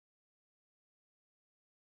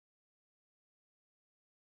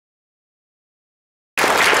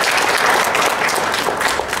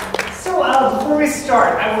we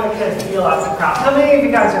start, I want to kind of feel out the crowd. How many of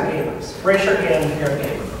you guys are gamers? Raise your hand if you're a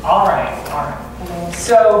gamer. All right, all right.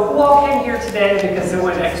 So who all came here today because they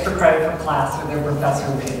wanted extra credit for class or their professor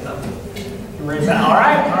made them? Raise that. All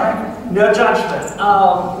right, all right. No judgment.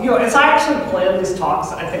 As I actually plan these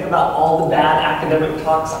talks, I think about all the bad academic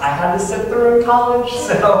talks I had to sit through in college.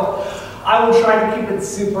 So I will try to keep it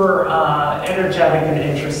super energetic and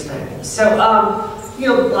interesting. So,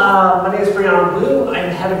 my name is Brianna Wu. I'm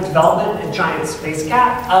head of development at Giant Space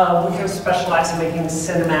Cat. We kind of specialize in making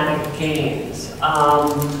cinematic games.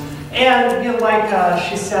 Like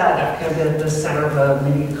she said, I've kind of been at the center of a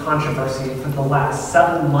media controversy for the last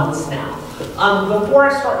 7 months now. Before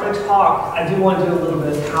I start my talk, I do want to do a little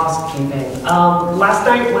bit of housekeeping. Last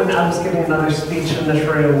night when I was giving another speech in this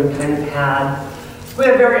room, we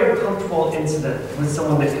had a very uncomfortable incident with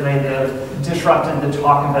someone that kind of disrupted the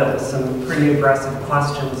talk a bit with some pretty aggressive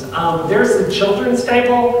questions. There's the children's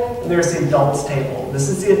table and there's the adults table. This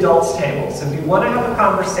is the adults table. So if you want to have a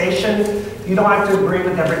conversation, you don't have to agree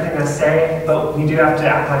with everything I say, but we do have to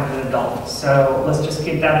act like an adult. So let's just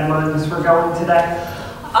keep that in mind as we're going today.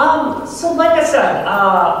 So like I said,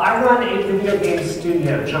 I run a video game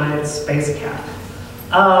studio, Giant Space Cat.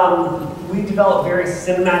 We develop very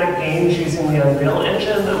cinematic games using the Unreal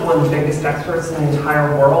Engine. I'm one of the biggest experts in the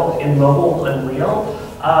entire world in mobile Unreal.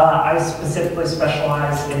 I specifically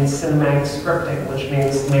specialize in cinematic scripting, which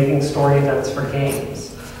means making story events for games.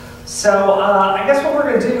 So I guess what we're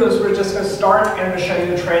going to do is we're just going to start and I'm going to show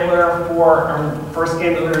you a trailer for our first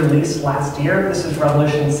game that we released last year. This is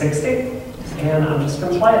Revolution 60, and I'm just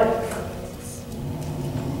going to play it.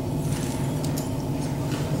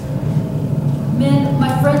 Men,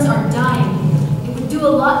 my friends are dying. It would do a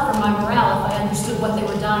lot for my morale if I understood what they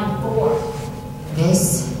were dying for.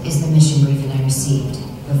 This is the mission briefing I received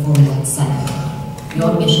before we went south.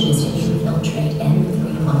 Your mission is to infiltrate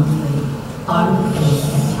N313, arm the faith,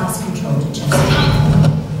 and pass control to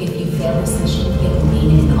Chesapeake. If you fail this mission, it will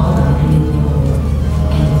mean an all-out nuclear war.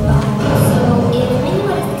 And So, if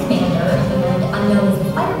anyone is the commander and unknown is the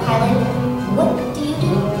fighter pilot, what do you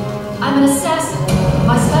do? I'm an assassin.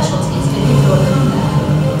 My specialty is vehicular combat.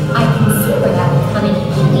 I can see where that would come in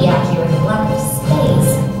handy out here in the black of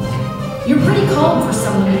space. You're pretty calm for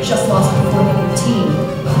someone who just lost before the routine.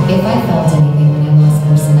 If I felt anything when I lost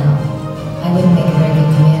personnel, I wouldn't make a very good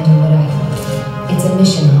commander, would I? It's a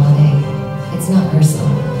mission holiday. It's not personal.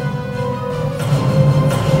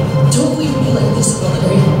 don't leave me like this,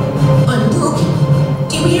 holiday. I'm broken.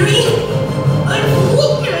 Do you hear me? I'm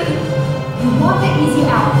broken. You want the easy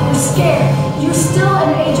out. You're scared. You're still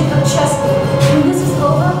an agent of Chesapeake. When this is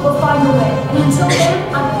over, we'll find a way. And until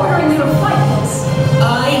then, I'm ordering you to fight this.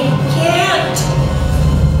 I can't.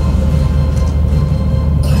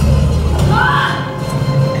 Ah!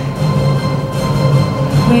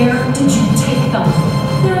 Where did you take them?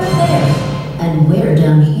 They're up there. And we're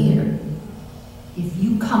down here. If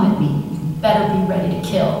you come at me, you better be ready to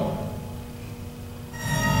kill.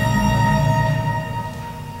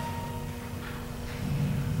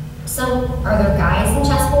 So, are there guys in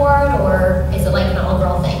chessboard, or is it like an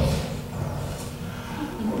all-girl thing?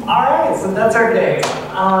 All right, so that's our game.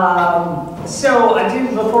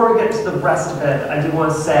 Before we get to the rest of it, I do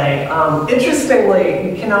want to say, interestingly,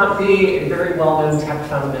 you cannot be a very well-known tech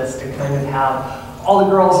feminist and kind of have all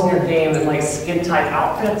the girls in your game in like skin-tight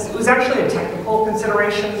outfits. It was actually a technical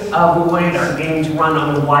consideration. We wanted our game to run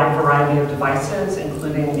on a wide variety of devices,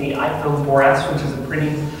 including the iPhone 4S, which is a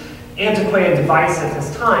pretty antiquated device at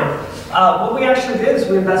this time. What we actually did is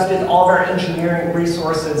we invested all of our engineering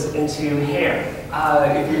resources into hair.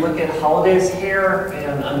 If you look at Holiday's hair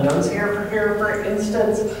and Unknown's hair, for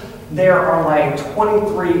instance, there are like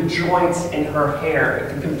 23 joints in her hair.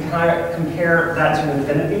 If you compare that to an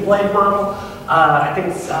Infinity Blade model, I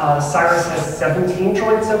think Cyrus has 17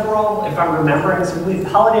 joints overall, if I'm remembering. So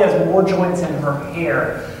Holiday has more joints in her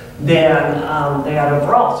hair than they had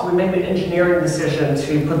overall. So we made an engineering decision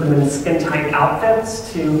to put them in skin-tight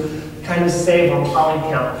outfits to kind of save on poly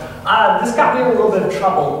count. This got me in a little bit of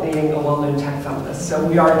trouble being a well-known tech feminist, so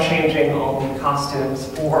we are changing all the costumes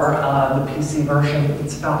for the PC version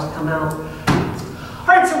that's about to come out. All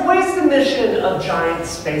right, so what is the mission of Giant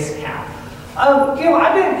Space Cat? I've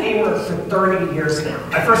been a gamer for 30 years now.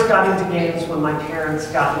 I first got into games when my parents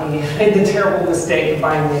made the terrible mistake of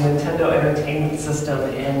buying me a Nintendo Entertainment System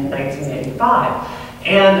in 1985.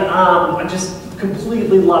 And I just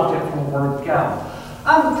completely loved it from the word go.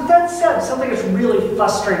 But that said, something that's really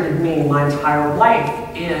frustrated me my entire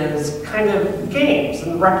life is kind of games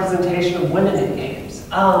and the representation of women in games.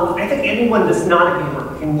 I think anyone that's not a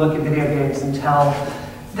gamer can look at video games and tell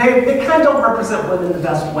they kind of don't represent women the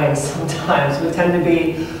best way sometimes. We tend to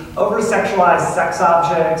be over-sexualized sex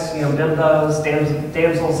objects, you know, bimbos,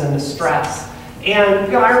 damsels in distress. And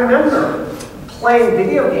you know, I remember playing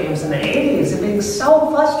video games in the 80s and being so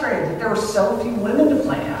frustrated that there were so few women to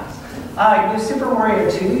play as. You know, Super Mario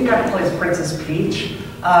 2, you got to play as Princess Peach.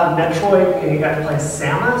 Metroid, you got to play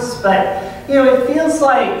Samus. But you know, it feels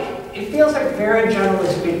like very generally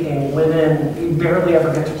speaking, women, you barely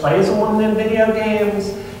ever get to play as a woman in video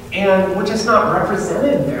games, and which is not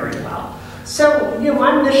represented very well. So, you know,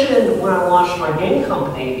 my mission when I launched my game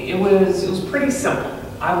company, it was pretty simple.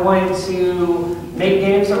 I wanted to make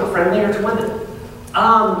games that were friendlier to women.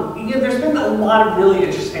 You know, there's been a lot of really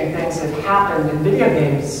interesting things that have happened in video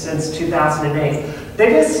games since 2008. They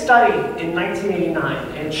did a study in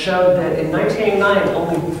 1989 and showed that in 1989,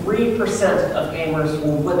 only 3% of gamers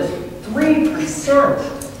were women.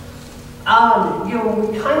 3%! You know,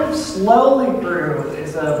 we kind of slowly grew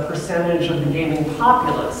as a percentage of the gaming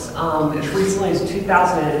populace. As recently as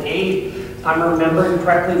 2008, if I'm remembering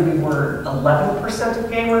correctly, we were 11% of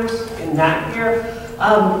gamers in that year.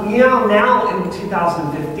 You know, now in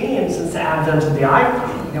 2015, since the advent of the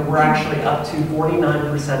iPhone, you know, we're actually up to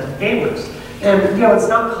 49% of gamers. And you know, it's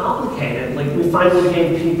not complicated. Like, we finally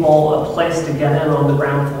gave people a place to get in on the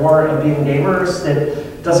ground floor of being gamers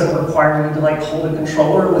that doesn't require you to like hold a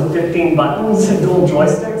controller with 15 buttons and dual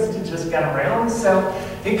joysticks to just get around. So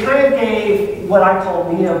it kind of gave what I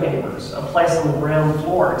call neo-gamers a place on the ground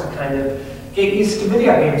floor to kind of get used to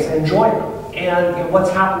video games and enjoy them. And you know,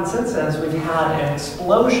 what's happened since then is we've had an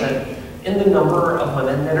explosion in the number of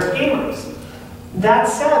women that are gamers. That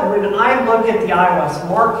said, when I look at the iOS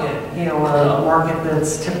market, you know, a market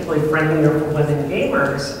that's typically friendlier for women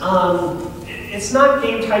gamers, it's not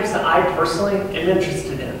game types that I personally am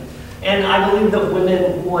interested in. And I believe that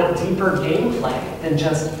women want deeper gameplay than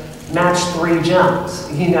just match 3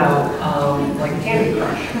 gems, you know, like Candy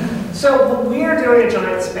Crush. So what we are doing at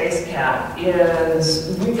Giant Space Cat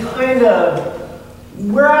is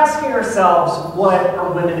we're asking ourselves, what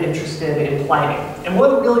are women interested in playing? And one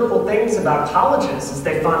of the really cool things about colleges is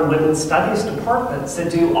they fund women's studies departments that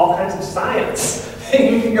do all kinds of science.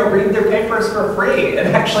 You can go read their papers for free and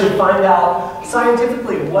actually find out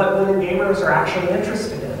scientifically what women gamers are actually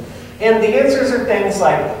interested in. And the answers are things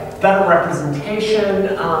like better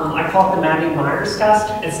representation. I call it the Maggie Myers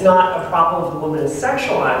test. It's not a problem if the woman is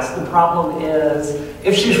sexualized. The problem is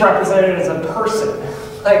if she's represented as a person.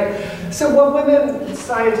 So what women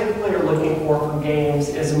scientifically are looking for from games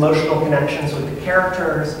is emotional connections with the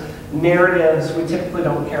characters, narratives. We typically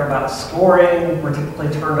don't care about scoring. We're typically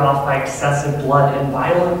turned off by excessive blood and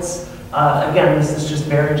violence. Again, this is just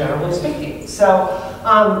very generally speaking. So,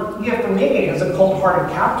 yeah, for me, as a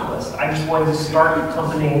cold-hearted capitalist, I just wanted to start a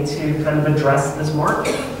company to kind of address this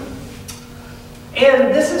market.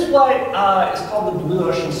 And this is what is called the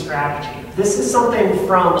Blue Ocean Strategy. This is something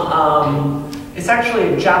from, it's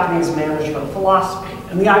actually a Japanese management philosophy.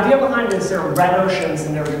 And the idea behind it is there are red oceans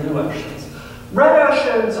and there are blue oceans. Red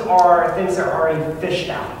oceans are things that are already fished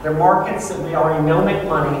out. They're markets that we already know make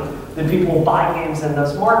money, that people will buy games in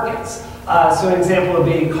those markets. So an example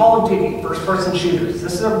would be Call of Duty, first-person shooters.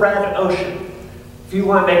 This is a red ocean. If you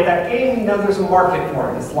want to make that game, you know there's a market for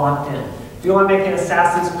it. It's locked in. If you want to make an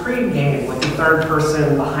Assassin's Creed game with the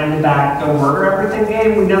third-person, behind-the-back, go murder everything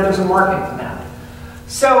game, we know there's a market for that.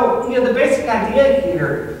 So, you know, the basic idea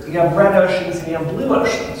here, you have red oceans and you have blue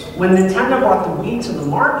oceans. When Nintendo brought the Wii to the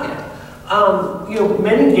market, you know,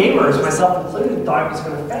 many gamers, myself included, thought it was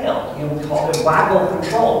going to fail. You know, we called it waggle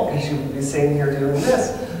control because you would be sitting here doing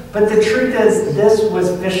this. But the truth is, this was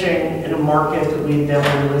fishing in a market that we'd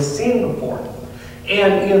never really seen before.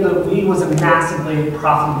 And, you know, the Wii was a massively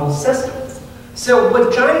profitable system. So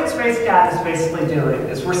what Giant Space Cat is basically doing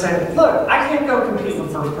is we're saying, look, I can't go compete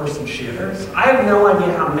with first-person shooters. I have no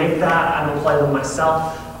idea how to make that. I don't play them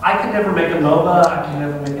myself. I could never make a MOBA. I could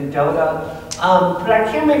never make a Dota. But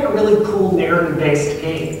I can make a really cool narrative-based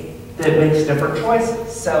game that makes different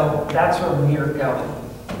choices. So that's where we are going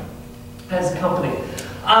as a company.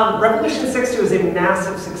 Revolution 62 is a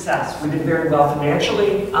massive success. We did very well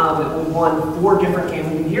financially. We won 4 different Game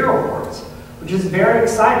of the Year awards, which is very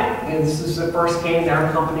exciting. And this is the first game that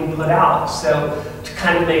our company put out. So to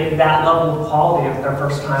kind of make that level of quality of their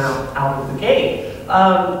first time out of the gate, you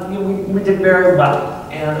know, we did very well.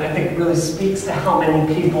 And I think it really speaks to how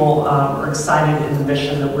many people are excited in the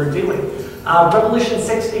mission that we're doing. Revolution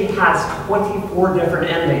 60 has 24 different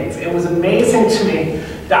endings. It was amazing to me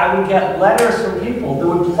that I would get letters from people that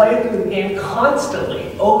would play through the game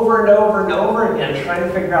constantly, over and over and over again, trying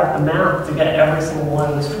to figure out the math to get every single one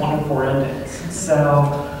of those 24 endings.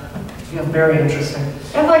 So, you know, very interesting.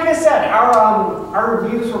 And like I said, our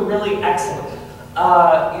reviews were really excellent.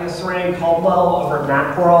 Serena Caldwell over at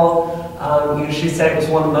Macworld, she said it was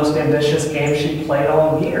one of the most ambitious games she played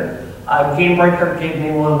all year. Game Breaker gave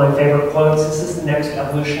me one of my favorite quotes. This is the next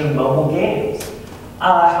evolution of mobile games.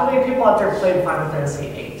 How many people out there played Final Fantasy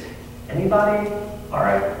VIII? Anybody? All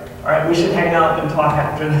right, we should hang out and talk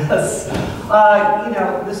after this.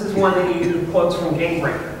 This is one of the quotes from Game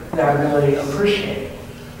Breaker that I really appreciate.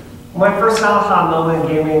 My first aha moment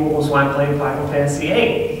in gaming was when I played Final Fantasy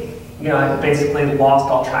VIII. I basically lost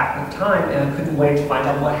all track of time and I couldn't wait to find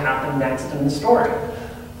out what happened next in the story.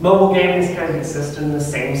 Mobile gaming kind of exists in the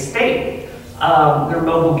same state. They're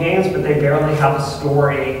mobile games, but they barely have a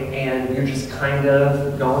story and you're just kind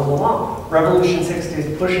of going along. Revolution 60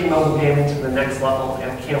 is pushing mobile gaming to the next level and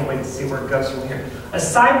I can't wait to see where it goes from here. A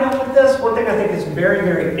side note with this, one thing I think is very,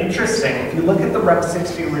 very interesting, if you look at the Rev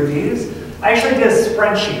 60 reviews, I actually did a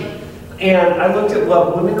spreadsheet. And I looked at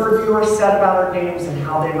what women reviewers said about our games and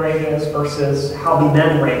how they rated us versus how the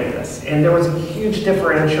men rated us. And there was a huge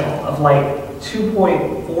differential of like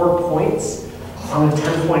 2.4 points on a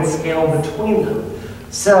 10-point scale between them.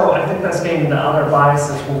 So I think that's getting into other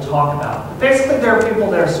biases we'll talk about. But basically, there are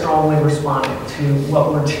people that are strongly responding to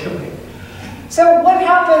what we're doing. So what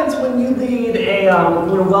happens when you lead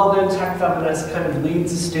when a well-known tech feminist kind of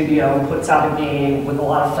leads a studio and puts out a game with a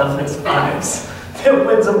lot of feminist vibes? It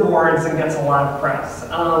wins awards and gets a lot of press.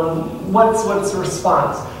 What's the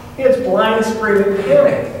response? It's blind screaming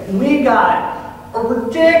panic. We got a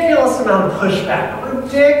ridiculous amount of pushback,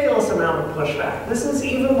 This is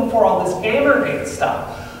even before all this Gamergate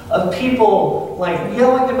stuff of people like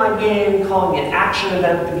yelling at my game, calling it action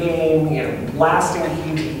event the game, blasting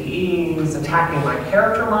QTEs, attacking my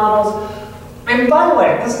character models. And by the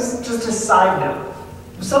way, this is just a side note.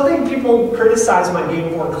 Something people criticize my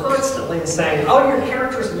game for constantly is saying, oh, your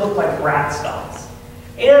characters look like rat dolls.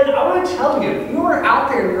 And I want to tell you, if you are out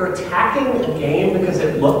there and you're attacking a game because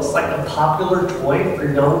it looks like a popular toy for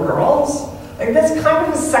young girls, like that's kind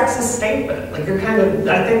of a sexist statement. Like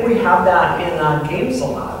I think we have that in games a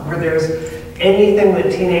lot, where there's anything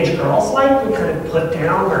that teenage girls like, we kind of put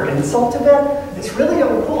down or insult to them. It's really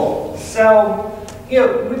uncool. So,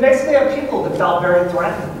 we basically have people that felt very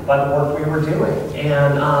threatened by the work we were doing.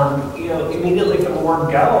 And, immediately from the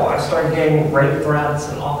word go, I started getting rape threats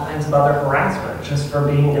and all kinds of other harassment just for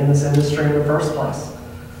being in this industry in the first place.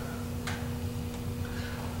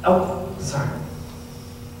 Oh, sorry.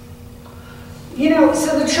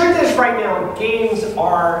 So the truth is right now, games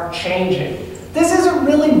are changing. This is a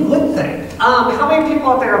really good thing. How many people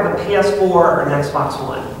out there have a PS4 or an Xbox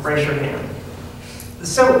One? Raise your hand.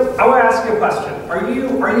 So I want to ask you a question. Are you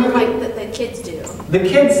like the kids do? The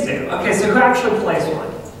kids do. Okay, so who actually plays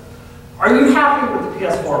one? Are you happy with the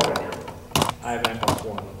PS4 right now? I have an Xbox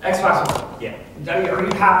One. Xbox One? Yeah. Are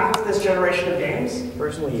you happy with this generation of games?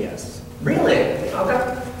 Personally, yes. Really?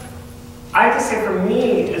 Okay. I have to say, for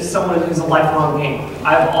me, as someone who's a lifelong gamer,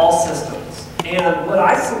 I have all systems. And what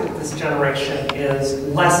I see with this generation is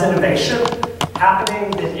less innovation happening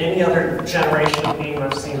than any other generation of game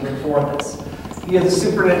I've seen before this. The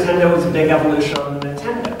Super Nintendo was a big evolution on the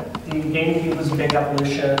Nintendo. The GameCube was a big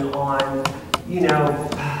evolution on,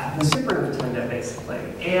 the Super Nintendo, basically,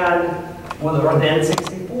 or the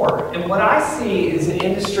N64. And what I see is an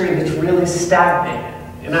industry that's really stagnated.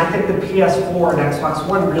 And I think the PS4 and Xbox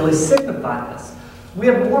One really signify this. We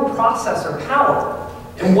have more processor power.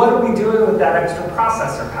 And what are we doing with that extra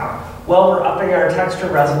processor power? Well, we're upping our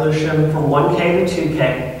texture resolution from 1K to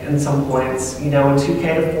 2K in some points, and 2K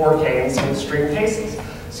to 4K in some extreme cases.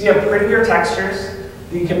 So you have prettier textures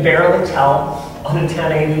that you can barely tell on a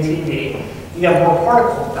 1080 TV. You have more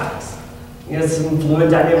particle effects. Some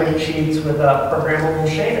fluid dynamic cheats with programmable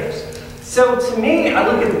shaders. So to me, I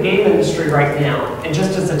look at the game industry right now, and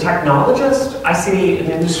just as a technologist, I see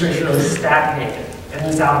an industry that's really stagnated and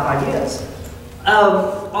is out of ideas.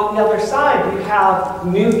 On the other side, you have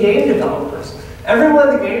new game developers. Every one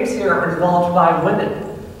of the games here are developed by women.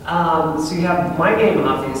 So you have my game,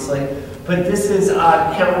 obviously, but this is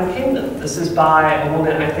Counter Kingdom. This is by a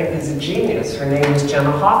woman I think is a genius. Her name is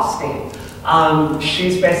Jenna Hofstein.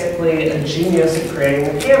 She's basically a genius at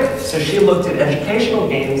creating mechanics. So she looked at educational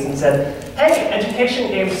games and said, hey, education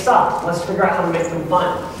games suck. Let's figure out how to make them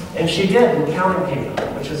fun. And she did with Counter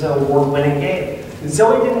Kingdom, which is an award-winning game.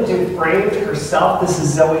 Zoe didn't do Framed herself. This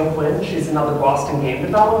is Zoe Quinn. She's another Boston game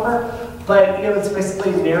developer. But it's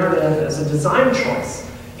basically narrative as a design choice.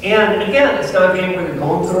 And again, it's not a game where you're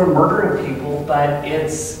going through and murdering people, but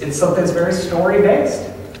it's something that's very story-based.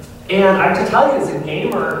 And I have to tell you, as a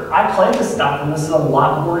gamer, I play this stuff, and this is a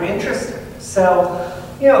lot more interesting. So,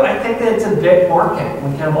 I think that it's a big market.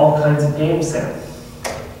 We can have all kinds of games there.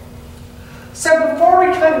 So before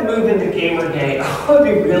before we kind of move into Gamergate, I want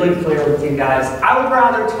to be really clear with you guys. I would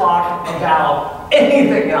rather talk about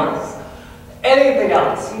anything else. Anything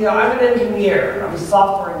else. You know, I'm an engineer. I'm a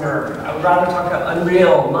software nerd. I would rather talk about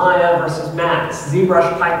Unreal, Maya versus Max,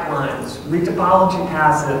 ZBrush pipelines, retopology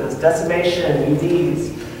passives, decimation,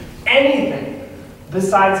 UVs, anything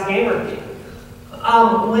besides Gamergate.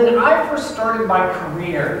 When I first started my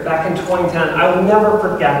career back in 2010, I will never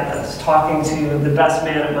forget this, talking to the best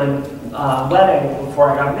man at my wedding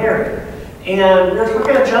before I got married. And we were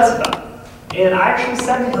talking about Jessica. And I actually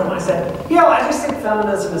said to him, I said, you know, I just think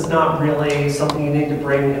feminism is not really something you need to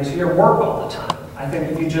bring into your work all the time. I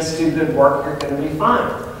think if you just do good work, you're going to be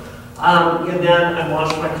fine. And then I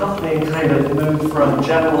launched my company and kind of moved from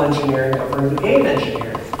general engineering over into game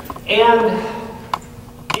engineering. And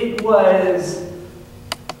it was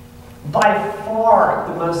by far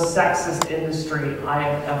the most sexist industry I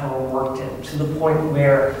have ever worked in, to the point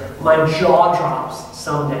where my jaw drops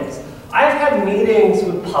some days. I've had meetings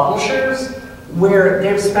with publishers where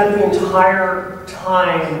they've spent the entire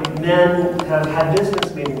time, men have had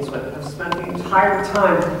business meetings with, have spent the entire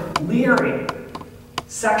time leering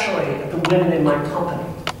sexually at the women in my company,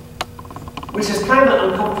 which is kind of an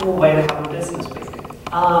uncomfortable way to have a business meeting.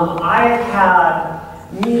 I've had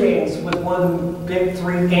meetings with one of the big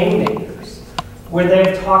 3 game makers where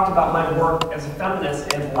they've talked about my work as a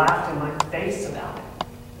feminist and laughed in my face about it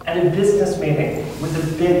at a business meeting with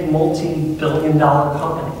a big multi-billion-dollar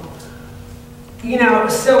company. You know,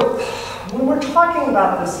 so when we're talking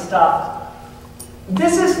about this stuff,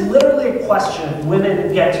 this is literally a question if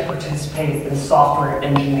women get to participate in software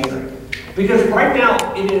engineering. Because right now,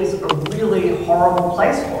 it is a really horrible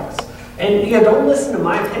place for us. And you know, don't listen to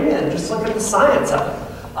my opinion, just look at the science of it.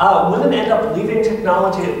 Women end up leaving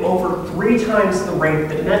technology at over 3 times the rate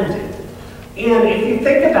that men do. And if you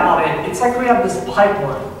think about it, it's like we have this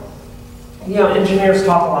pipeline. You know, engineers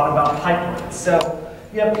talk a lot about pipelines. So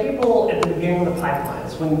you have people at the beginning of the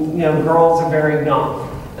pipelines when, you know, girls are very young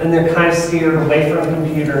and they're kind of steered away from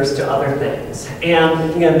computers to other things.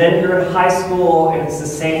 And, you know, then you're in high school and it's the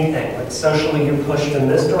same thing. Like socially you're pushed in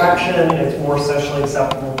this direction and it's more socially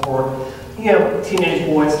acceptable for, you know, teenage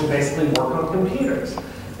boys to basically work on computers.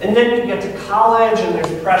 And then you get to college and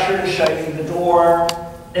there's pressure to show you the door.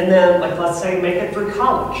 And then, like, let's say you make it through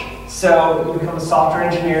college. So you become a software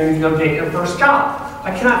engineer and you go get your first job.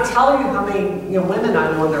 I cannot tell you how many women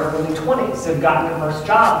I know in their early 20s have gotten their first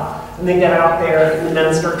job and they get out there and the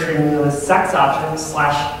men start treating them as sex objects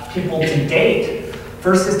 / people to date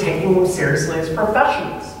versus taking them seriously as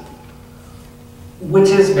professionals, which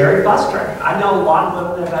is very frustrating. I know a lot of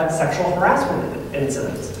women that have had sexual harassment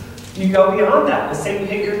incidents. You go beyond that. Let's say you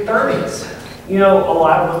hit your 30s. You know, a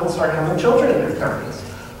lot of women start having children in their 30s.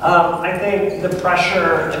 I think the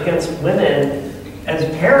pressure against women as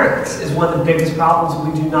parents is one of the biggest problems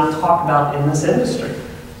we do not talk about in this industry.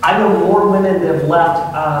 I know more women that have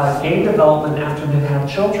left game development after they've had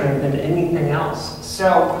children than anything else.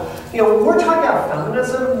 So, you know, when we're talking about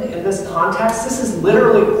feminism in this context, this is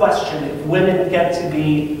literally a question if women get to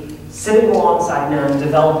be sitting alongside men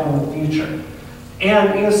developing the future.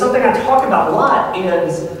 And, you know, something I talk about a lot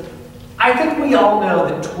is I think we all know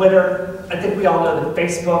that Twitter, I think we all know that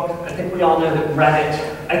Facebook, I think we all know that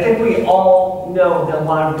Reddit, I think we all know that a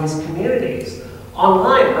lot of these communities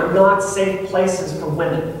online are not safe places for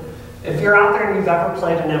women. If you're out there and you've ever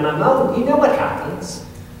played an MMO, you know what happens.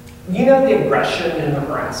 You know the aggression and the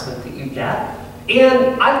harassment that you get.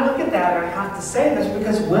 And I look at that and I have to say this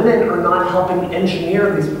because women are not helping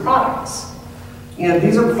engineer these products. You know,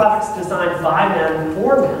 these are products designed by men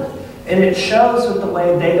for men. And it shows with the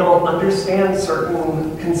way they don't understand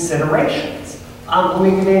certain considerations. Let me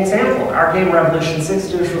give you an example. Our game Revolution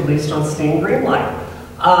 6 was released on Steam Greenlight.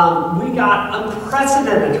 We got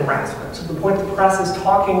unprecedented harassment to the point the press is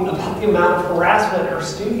talking about the amount of harassment our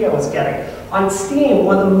studio is getting. On Steam,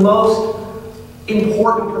 one of the most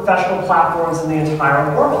important professional platforms in the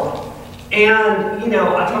entire world. And, you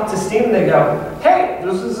know, I talk to Steam and they go, hey,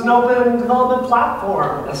 this is an open development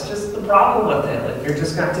platform. That's just the problem with it. Like, you're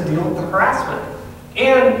just going to have to deal with the harassment.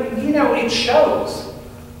 And, you know, it shows.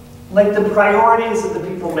 Like, the priorities of the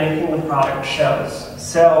people making the product shows.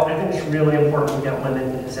 So I think it's really important to get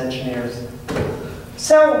women as engineers.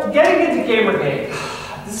 So, getting into Gamergate.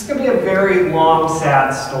 This is going to be a very long,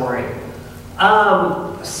 sad story.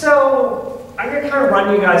 So I'm going to kind of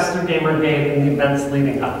run you guys through Gamergate and the events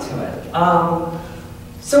leading up to it.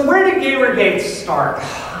 So where did Gamergate start?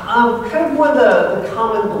 Kind of one of the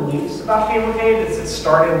common beliefs about Gamergate is it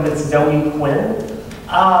started with Zoe Quinn.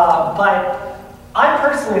 But I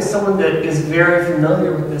personally, as someone that is very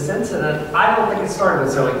familiar with this incident, I don't think it started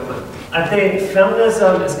with Zoe Quinn. I think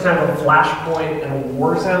feminism is kind of a flashpoint and a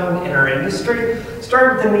war zone in our industry. It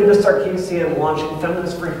started with Anita Sarkeesian launching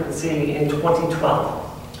Feminist Frequency in 2012.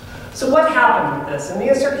 So what happened with this?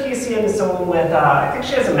 Anita Sarkeesian is someone with, I think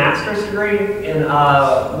she has a master's degree in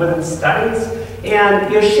women's studies.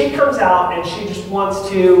 And she comes out and she just wants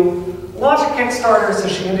to launch a Kickstarter so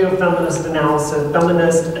she can do a feminist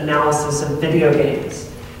analysis of video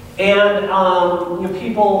games. And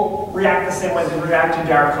people react the same way they reacted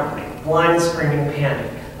to our company, blind screaming panic.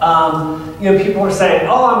 People are saying,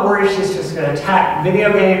 oh, I'm worried she's just going to attack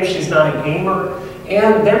video games, she's not a gamer.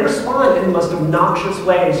 And they respond in the most obnoxious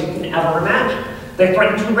ways you can ever imagine. They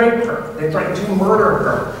threaten to rape her, they threaten to murder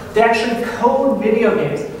her. They actually code video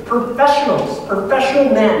games. Professional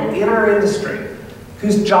men in our industry,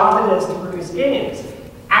 whose job it is to produce games,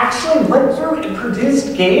 actually went through and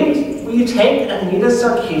produced games where you take Anita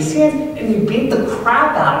Sarkeesian and you beat the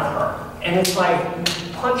crap out of her. And it's like, you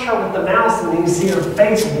punch her with the mouse and then you see her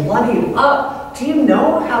face bloodied up. Do you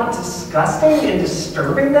know how disgusting and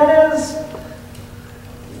disturbing that is?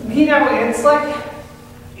 It's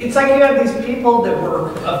like you had these people that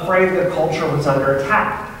were afraid their culture was under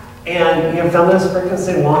attack. And Feminist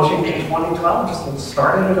Frequency launching in 2012 just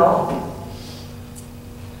started it all.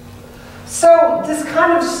 So this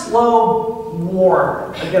kind of slow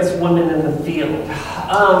war against women in the field,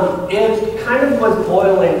 it kind of was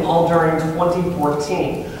boiling all during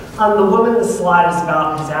 2014. The woman the slide is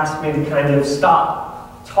about has asked me to kind of stop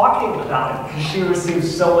talking about it because she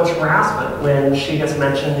receives so much harassment when she gets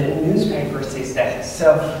mentioned in newspapers these days.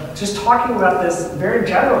 So just talking about this very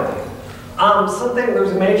generally. There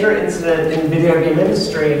was a major incident in the video game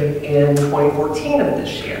industry in 2014 of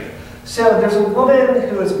this year. So there's a woman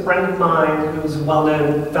who is a friend of mine who is a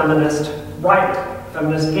well-known feminist writer,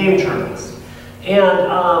 feminist game journalist.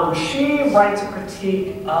 And she writes a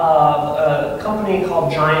critique of a company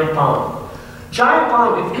called Giant Bomb. Giant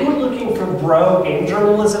Bomb, if you were looking for bro game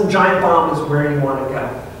journalism, Giant Bomb is where you want to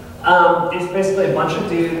go. It's basically a bunch of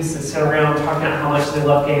dudes that sit around talking about how much they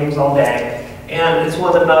love games all day. And it's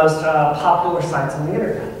one of the most popular sites on the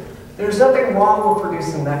internet. There's nothing wrong with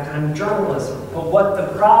producing that kind of journalism. But what the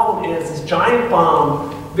problem is Giant Bomb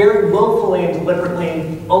very willfully and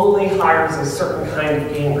deliberately only hires a certain kind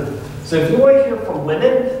of gamer. So if you want to hear from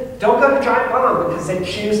women, don't go to Giant Bomb because they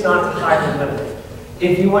choose not to hire women.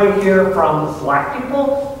 If you want to hear from black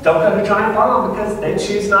people, don't go to Giant Bomb because they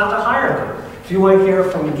choose not to hire them. If you want to hear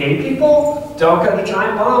from gay people, don't go to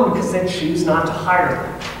Giant Bomb because they choose not to hire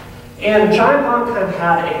them. And Giant Bomb kind of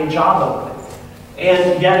had a job opening.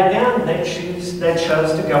 And yet again, they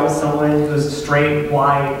chose to go with someone who's a straight,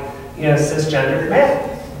 white, cisgendered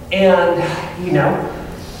man. And,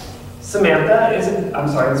 this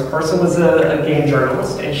person was a game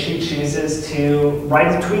journalist, and she chooses to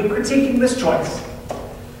write a tweet critiquing this choice.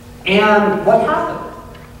 And what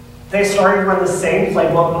happened? They started to run the same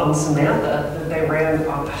playbook on Samantha that they ran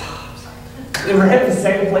on, they ran the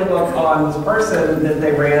same playbook on this person that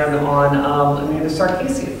they ran on Anita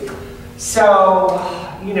Sarkeesian. So,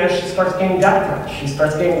 she starts getting death threats, she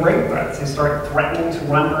starts getting rape threats, they start threatening to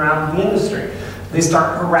run her out of the industry. They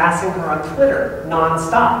start harassing her on Twitter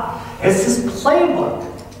nonstop. It's this playbook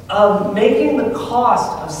of making the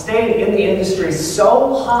cost of staying in the industry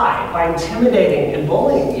so high by intimidating and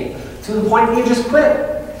bullying you to the point that you just quit.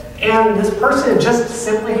 And this person just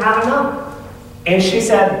simply had enough. And she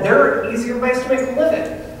said, there are easier ways to make a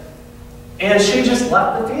living. And she just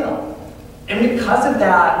left the field. And because of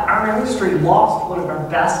that, our industry lost one of our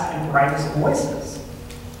best and brightest voices.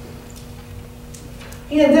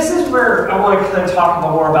 This is where I want to kind of talk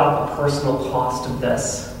more about the personal cost of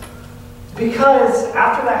this. Because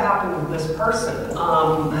after that happened with this person,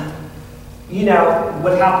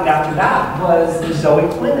 what happened after that was the Zoe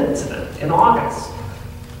Quinn incident in August.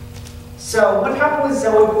 So what happened with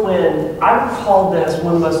Zoe Quinn, I would call this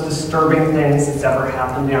one of the most disturbing things that's ever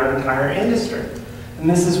happened in our entire industry. And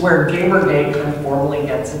this is where Gamergate kind of formally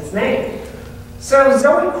gets its name. So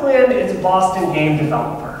Zoe Quinn is a Boston game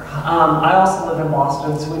developer. I also live in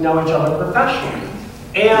Boston, so we know each other professionally.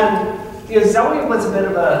 And Zoe was a bit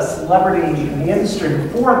of a celebrity in the industry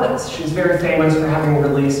before this. She's very famous for having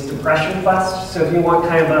released Depression Quest. So if you want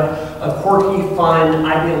kind of a quirky, fun,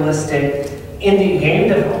 idealistic indie game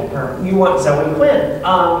developer, you want Zoe Quinn.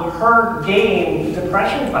 Her game,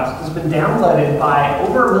 Depression Quest, has been downloaded by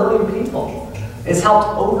over 1 million people. It's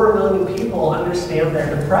helped over 1 million people understand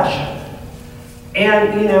their depression.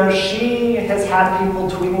 And, she has had people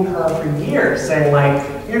tweeting her for years saying, like,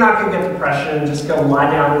 you're not going to get depression, just go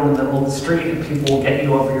lie down in the middle of the street and people will get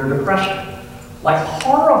you over your depression. Like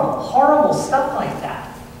horrible, horrible stuff like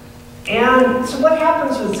that. And so what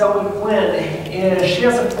happens with Zoe Quinn is she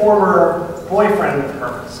has a former boyfriend of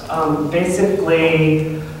hers,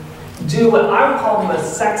 basically do what I would call the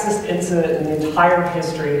most sexist incident in the entire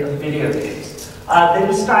history of video games. They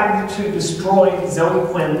decided to destroy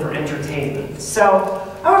Zoe Quinn for entertainment. So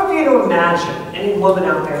I want you to imagine, any woman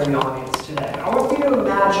out there in the audience today, I want you to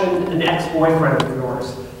imagine an ex-boyfriend of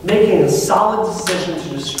yours making a solid decision to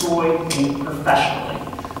destroy you professionally,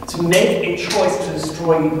 to make a choice to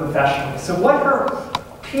destroy you professionally. So what her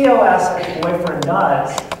POS ex-boyfriend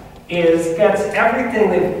does is gets everything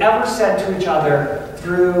they've ever said to each other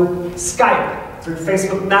through Skype, through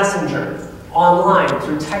Facebook Messenger, online,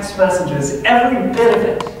 through text messages, every bit of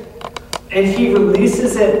it. And he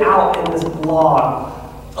releases it out in this blog,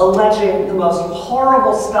 alleging the most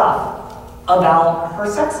horrible stuff about her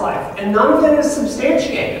sex life. And none of it is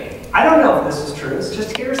substantiated. I don't know if this is true, it's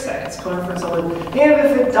just hearsay. It's coming from someone, and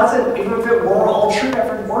if it doesn't, even if it were all true,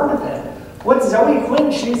 every word of it, what Zoe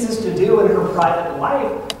Quinn chooses to do in her private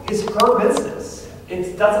life is her business.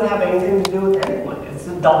 It doesn't have anything to do with anyone. It's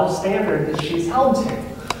the double standard that she's held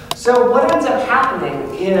to. So what ends up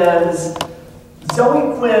happening is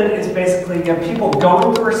Zoe Quinn is basically, you have people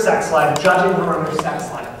going through her sex life, judging her on her sex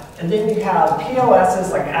life. And then you have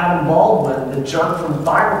POSs like Adam Baldwin, the jerk from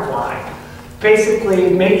Firefly,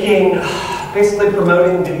 basically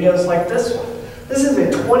promoting videos like this one. This is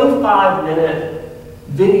a 25-minute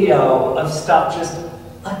video of stuff just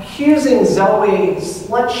accusing Zoe,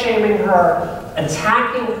 slut-shaming her,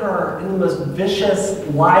 attacking her in the most vicious,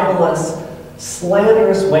 libelous,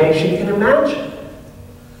 slanderous way she can imagine.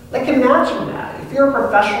 Like, imagine that. If you're a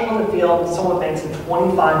professional in the field, someone makes a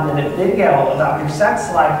 25-minute video about your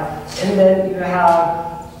sex life, and then you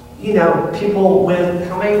have, you know, people with,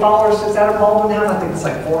 how many followers does Adam Baldwin have? I think it's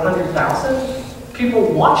like 400,000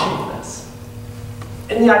 people watching this.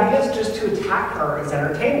 And the idea is just to attack her as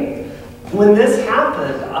entertainment. When this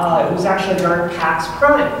happened, it was actually during PAX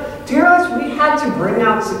Prime. Do you realize we had to bring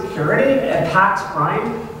out security at PAX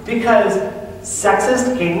Prime because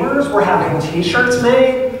sexist gamers were having t-shirts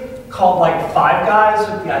made called like Five Guys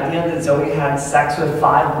with the idea that Zoe had sex with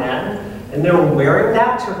 5 men, and they were wearing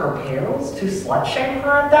that to her panels to slut-shame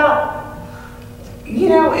her at that? You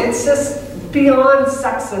know, it's just beyond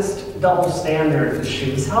sexist double standard that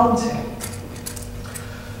she was held to.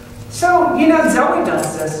 So, you know, Zoe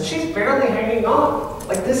does this, and she's barely hanging on.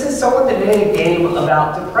 Like, this is someone that made a game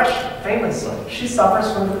about depression, famously. She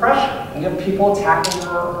suffers from depression. You have people attacking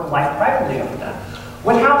her life privately over that.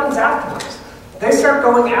 What happens afterwards? They start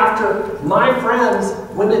going after my friends,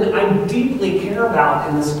 women I deeply care about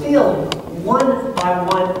in this field, one by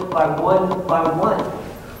one by one by one.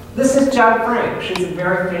 This is Jen Frank. She's a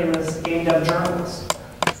very famous game dev journalist.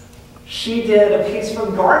 She did a piece for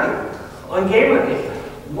The Guardian on Gamergate.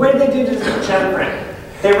 What did they do to Jen Frank?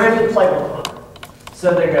 They rented playbook on her.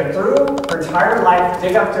 So they go through her entire life,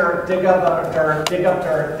 dig up dirt, dig up dirt, dig up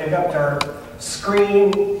dirt, dig up dirt,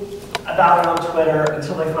 scream about it on Twitter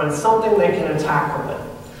until they find something they can attack her with.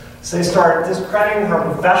 So they start discrediting her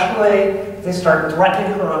professionally, they start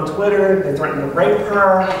threatening her on Twitter, they threaten to rape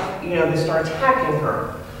her, you know, they start attacking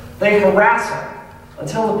her. They harass her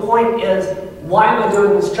until the point is, why am I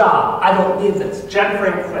doing this job? I don't need this. Jen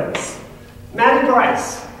Frank quits. Maddie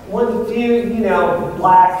Bryce, one of the few, you know,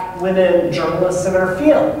 black women journalists in our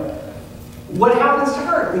field. What happens to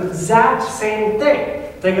her? The exact same thing.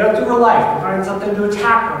 They go through her life, they find something to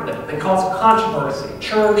attack her with, they cause controversy,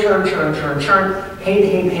 churn, churn, churn, churn, churn, hate,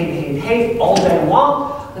 hate, hate, hate, hate, all day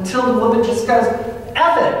long, until the woman just goes,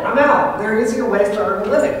 F it, I'm out. There are easier ways to earn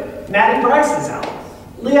a living. Maddie Bryce is out.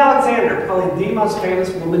 Lee Alexander, probably the most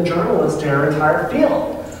famous woman journalist in our entire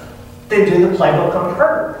field. They do the playbook on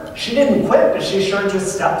her. She didn't quit, but she sure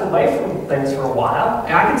just stepped away from things for a while.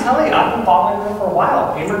 And I can tell you, I've been following her for a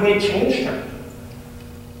while. Gamergate changed her.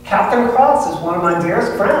 Catherine Cross is one of my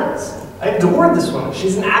dearest friends. I adore this woman.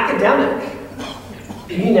 She's an academic.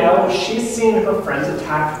 You know, she's seen her friends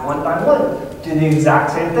attacked one by one. Do the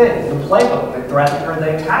exact same thing. The playbook, they threaten her,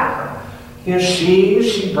 they attack her. You know,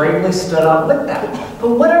 she bravely stood up with that.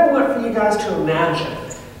 But what I want for you guys to imagine,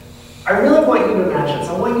 I really want you to imagine this.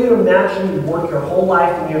 I want you to imagine you work your whole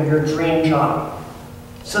life and you have your dream job.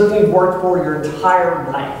 Something you've worked for your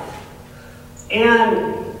entire life.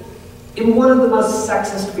 And in one of the most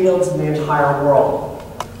sexist fields in the entire world.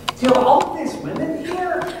 You know, all of these women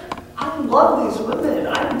here, I love these women.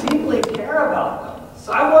 I deeply care about them.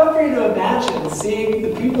 So I want for you to imagine seeing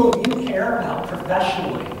the people you care about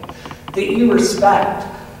professionally, that you respect,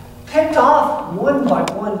 picked off one by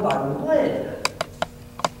one by one.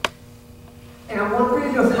 And I want for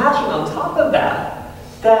you to imagine on top of that,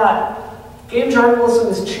 that Game journalism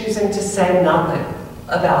is choosing to say nothing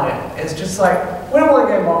about it. It's just like, we don't want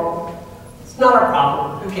to get involved. It's not our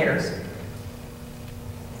problem. Who cares?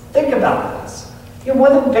 Think about this. You know,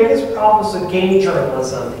 one of the biggest problems with game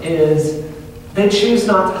journalism is they choose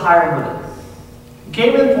not to hire women.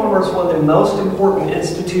 Game Informer is one of the most important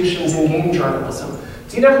institutions in game journalism.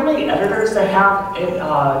 Do you know how many editors they have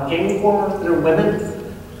at Game Informer that are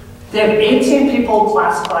women? They have 18 people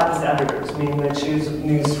classified as editors, meaning they choose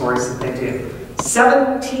news stories that they do.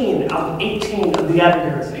 17 out of 18 of the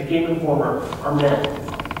editors at Game Informer are men.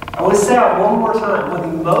 I want to say it one more time, one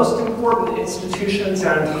of the most important institutions in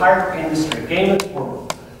our entire industry, Game Informer.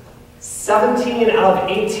 17 out of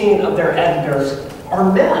 18 of their editors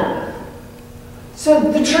are men. So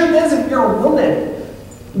the truth is, if you're a woman,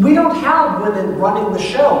 we don't have women running the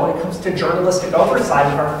show when it comes to journalistic oversight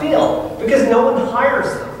of our field, because no one hires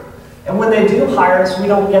them. And when they do hire us, we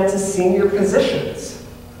don't get to senior positions.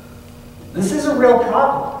 This is a real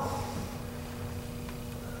problem.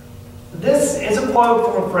 This is a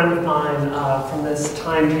quote from a friend of mine from this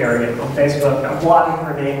time period on Facebook. I'm blotting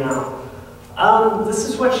her name out. This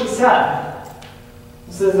is what she said.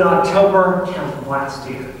 This is in October 10th of last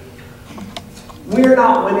year. We're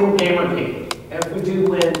not winning Gamergate. And if we do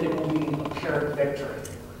win, it will be a pyrrhic victory.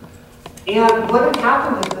 And what had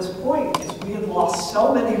happened at this point is we had lost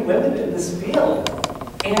so many women in this field,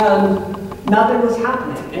 and nothing was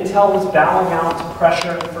happening until it was bowing out to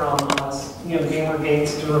pressure from us,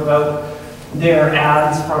 Gamergates, to revoke their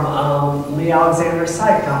ads from Lee Alexander's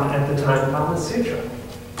site at the time, Kama Sutra.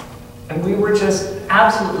 And we were just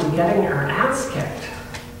absolutely getting our ass kicked.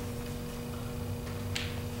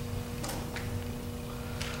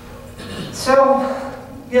 So,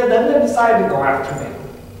 then they decided to go after me.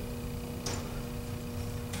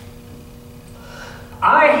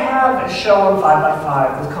 I have a show on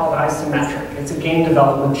 5x5. It's called Isometric. It's a game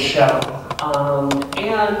development show.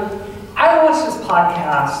 And I watched this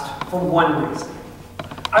podcast for one reason.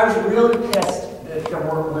 I was really pissed that there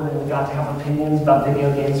weren't women who got to have opinions about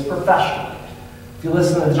video games professionally. If you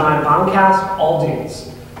listen to the Giant Bombcast, all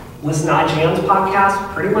dudes. Listen to IGN's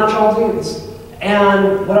podcast, pretty much all dudes.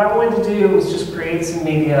 And what I wanted to do was just create some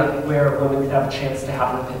media where women could have a chance to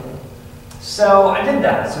have an opinion. So I did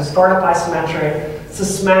that. So I started Isometric. It's a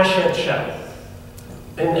smash hit show.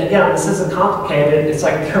 And again, this isn't complicated. It's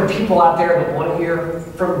like there are people out there that want to hear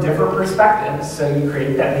from different perspectives. So you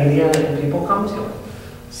create that media and people come to it.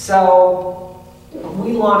 So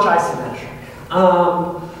we launched Isometric.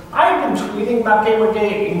 I had been tweeting about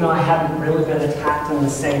Gamergate, even though I hadn't really been attacked in the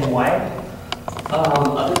same way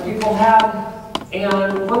other people had.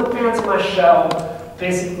 And one of the fans of my show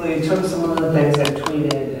basically took some of the things I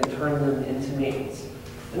tweeted and turned them into memes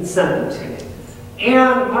and sent them to me.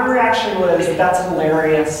 And my reaction was, that's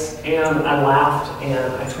hilarious, and I laughed,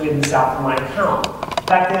 and I tweeted this out from my account.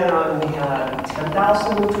 Back then, I only had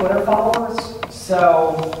 10,000 Twitter followers,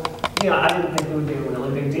 so, I didn't think it would be a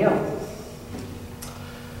really big deal.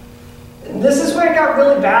 And this is where it got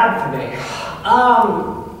really bad for me.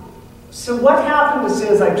 So what happened as soon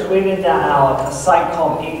as I tweeted that out, a site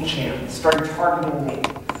called 8chan started targeting me.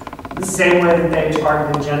 The same way that they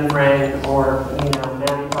targeted Jen Frank or,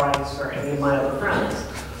 Maddie Bryce or any of my other friends.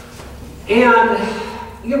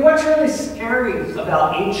 And, what's really scary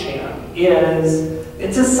about 8chan is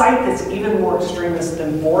it's a site that's even more extremist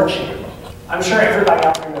than 4chan. I'm sure everybody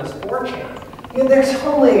out there knows 4chan. There's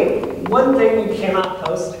only one thing you cannot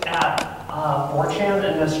post at 4chan,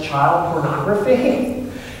 and that's child pornography.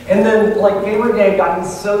 And then, Gamergate got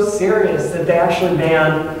so serious that they actually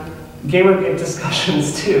banned Gamergate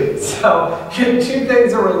discussions too. So, two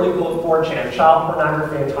things are illegal at 4chan, child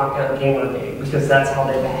pornography and talking on Gamergate, because that's how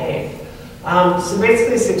they behave. So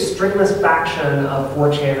basically, this extremist faction of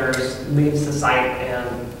 4chaners leaves the site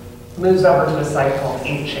and moves over to a site called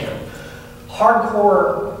 8chan.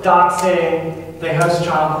 Hardcore doxing, they host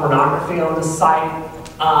child pornography on the site.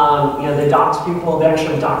 They dox people. They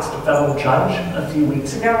actually doxed a federal judge a few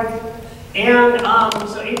weeks ago. And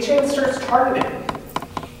so 8chan starts targeting.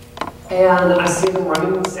 And I see them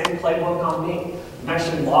running the same playbook on me. I'm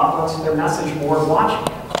actually logged onto their message board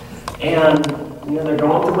watching it. And they're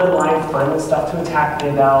going through my life, finding stuff to attack me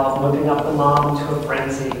about, whipping up the mom into a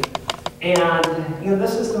frenzy. And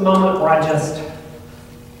this is the moment where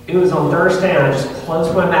it was on Thursday, and I just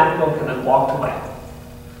closed my MacBook and I walked away.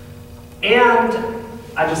 And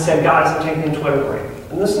I just said, guys, I'm taking a Twitter break.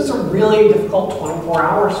 And this is a really difficult 24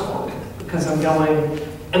 hours for me, because I'm going,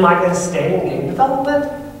 am I going to stay in game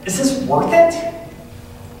development? Is this worth it?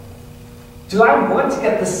 Do I want to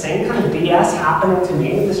get the same kind of BS happening to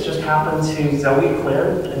me this just happened to Zoe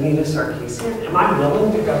Quinn, Anita Sarkeesian? Am I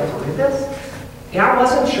willing to go through this? And I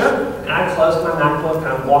wasn't sure. And I closed my MacBook and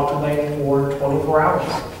I walked away for 24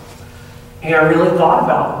 hours. And I really thought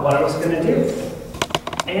about what I was going to do.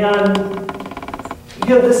 And,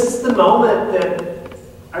 you know, this is the moment that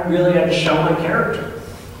I really had to show my character.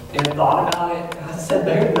 And thought about it. And I said,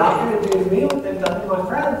 they're not going to do to me what they've done to my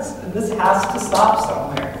friends. And this has to stop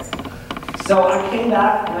somewhere. So I came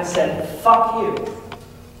back and I said, fuck you.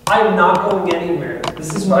 I'm not going anywhere.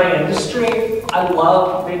 This is my industry. I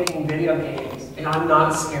love making video games, and I'm not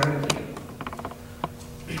scared of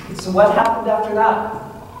you. So what happened after that?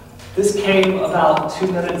 This came about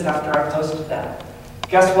 2 minutes after I posted that.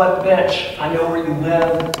 Guess what, bitch? I know where you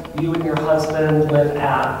live. You and your husband live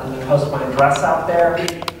at, and I post my address out there.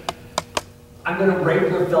 I'm going to rape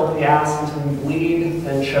your filthy ass until you bleed,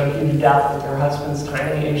 then choke you to death with your husband's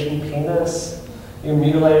tiny Asian penis. Your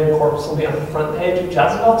mutilated corpse will be on the front page of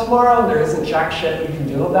Jezebel tomorrow, and there isn't jack shit you can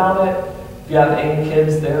do about it. If you have any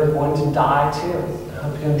kids, they're going to die too. I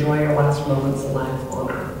hope you enjoy your last moments in life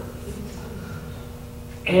on Earth.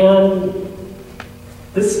 And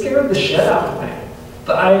this scared the shit out of me.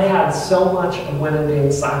 But I had so much of women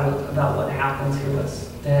being silent about what happened to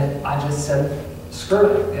us that I just said, screw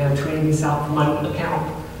it, and I tweeted this out from my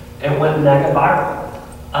account. And it went mega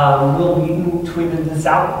viral. Will Wheaton tweeted this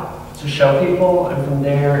out to show people, and from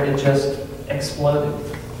there it just exploded.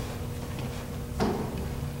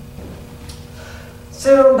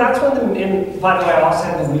 So that's when, and by the way, I also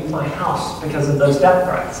had to leave my house because of those death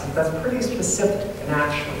threats. That's pretty specific and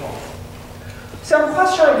actionable. So the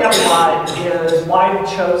question I get a lot is why I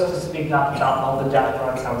chose to speak up about all the death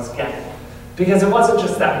threats I was getting. Because it wasn't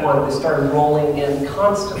just that one, they started rolling in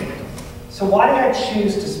constantly. So why did I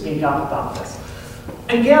choose to speak up about this?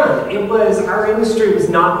 Again, it was, our industry was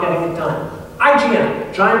not getting it done.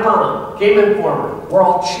 IGN, Giant Bomb, Game Informer, we're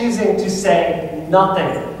all choosing to say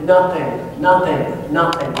nothing, nothing, nothing,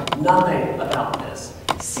 nothing, nothing about this.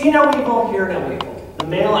 See no evil, hear no evil. The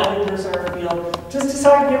male editors in our field just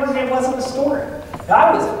decided Gamergate wasn't a story.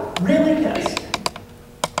 I was really pissed.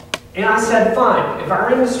 And I said, fine, if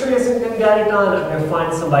our industry isn't going to get it done, I'm going to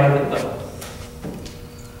find somebody that will.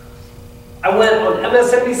 I went on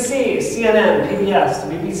MSNBC, CNN, PBS,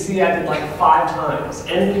 the BBC I did like 5 times,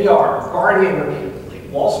 NPR, Guardian repeatedly,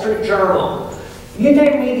 Wall Street Journal. You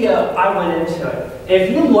name media, I went into it. If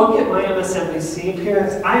you look at my MSNBC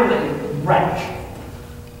appearance, I'm a wreck.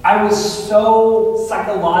 I was so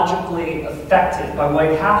psychologically affected by what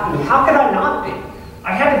happened. How could I not be?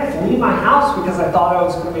 I had to flee my house because I thought I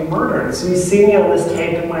was going to be murdered. So you see me on this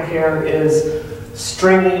tape and my hair is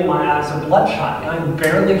stringy and my eyes are bloodshot, and I'm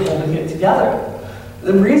barely holding it together.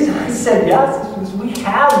 The reason I said yes is because we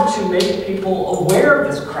have to make people aware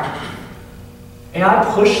of this crap. And I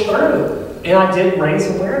pushed through, and I did raise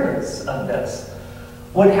awareness of this.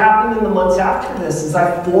 What happened in the months after this is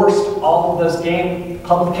I forced all of those game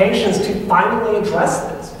publications to finally address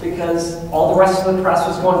this because all the rest of the press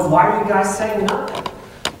was going, why are you guys saying nothing?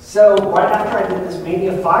 So right after I did this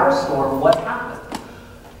media firestorm, what happened?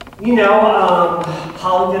 You know,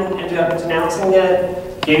 Polygon ended up denouncing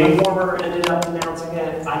it, Game Informer ended up denouncing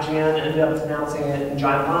it, IGN ended up denouncing it, and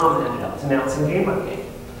Giant Bomb ended up denouncing Gamergate.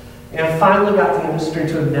 And I finally got the industry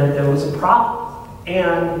to admit there was a problem.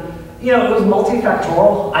 And, you know, it was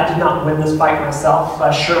multifactorial. I did not win this fight myself,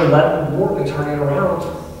 but I sure led the war to turn it around.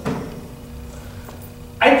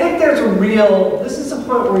 I think there's a real, this is a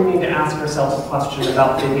point where we need to ask ourselves a question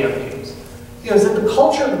about video games. You know, is it the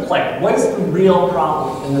culture of the play? What is the real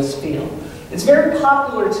problem in this field? It's very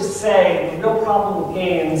popular to say the real problem with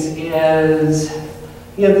games is,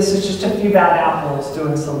 you know, this is just a few bad apples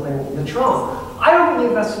doing something that's wrong. I don't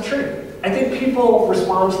believe that's the truth. I think people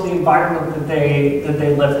respond to the environment that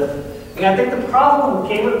they live in. And I think the problem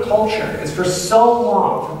with gamer culture is for so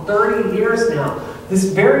long, for 30 years now, this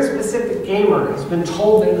very specific gamer has been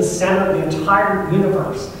told in the center of the entire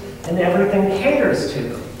universe, and everything caters to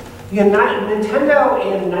them. You know, Nintendo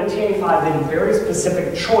in 1985 made a very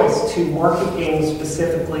specific choice to market games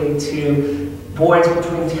specifically to boys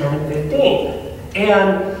between 10 and 15.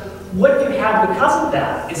 And what you have because of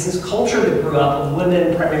that is this culture that grew up of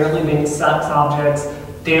women primarily being sex objects,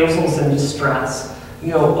 damsels in distress,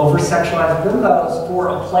 you know, over-sexualized bimbos for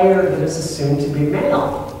a player that is assumed to be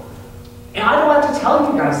male. And I don't have to tell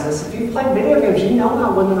you guys this. If you play video games, you know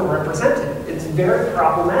how women are represented. It's very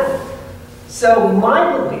problematic. So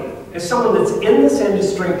my belief, as someone that's in this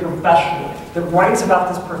industry professionally, that writes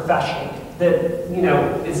about this professionally, that, you know,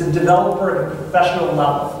 is a developer at a professional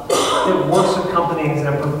level, that works with companies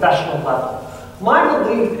at a professional level, my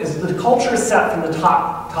belief is that the culture is set from the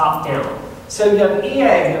top down. So you have EA, you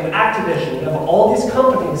have Activision, you have all these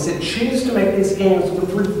companies that choose to make these games with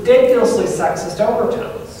ridiculously sexist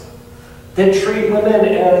overtones. that treat women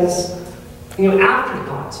as,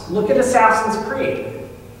 afterthoughts. Look at Assassin's Creed.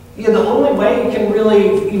 The only way you can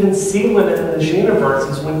really even see women in this universe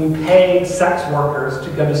is when you pay sex workers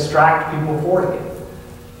to go distract people for you.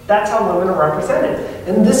 That's how women are represented.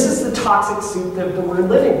 And this is the toxic soup that we're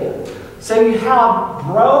living in. So you have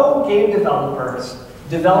bro game developers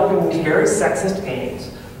developing these very sexist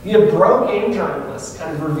games. You have bro game journalists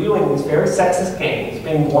kind of reviewing these very sexist games,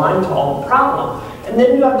 being blind to all the problem. And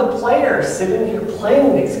then you have the players sitting here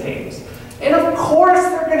playing these games. And of course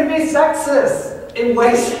they're going to be sexist in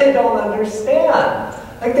ways they don't understand.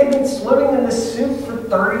 Like they've been swimming in this soup for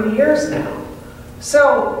 30 years now.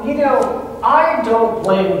 So, I don't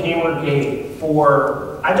blame Gamergaters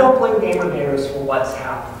for what's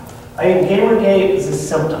happened. I think Gamergate is a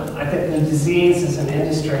symptom. I think the disease is an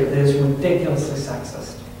industry that is ridiculously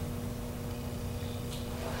sexist.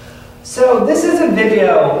 So this is a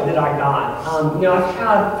video that I got. I've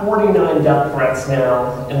had 49 death threats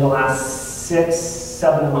now in the last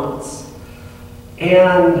 6-7 months.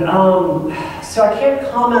 And so I can't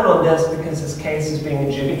comment on this because this case is being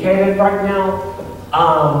adjudicated right now.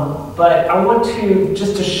 But I want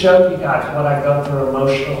just to show you guys what I go through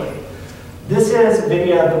emotionally. This is a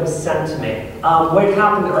video that was sent to me. What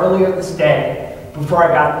happened earlier this day, before I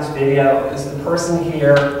got this video, is the person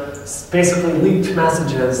here basically leaked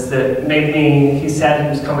messages that made me, he said he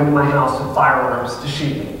was coming to my house with firearms to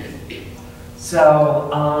shoot me.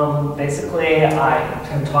 So basically I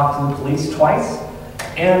had talked to the police twice,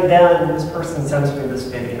 and then this person sends me this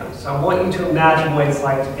video. So I want you to imagine what it's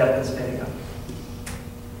like to get this video.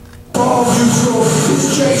 Oh,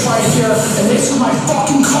 it's Jake right here, and this is my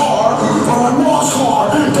fucking car, or my mom's car,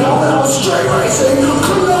 down when I was straight racing,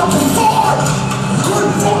 couldn't not perform,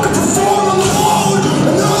 couldn't fucking perform on the road,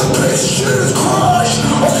 and now the piece of shit is crushed,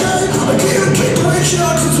 okay? I can't even kick the windshield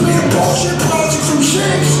because it's made of bullshit plastic from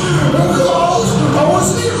chicks and girls. I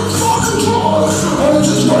wasn't even fucking drunk, I was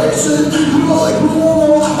just racing, like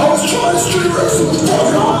normal. I was trying to street race on the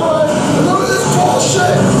fucking highway, and look at this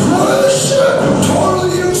bullshit, look at this shit,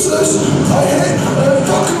 totally useless. I hit and I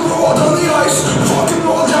fucking rolled on the ice, fucking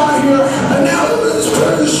rolled down here, and now look at this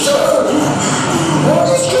piece of shit. I'm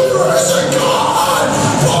a street racing god!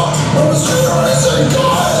 Fuck! I'm a street racing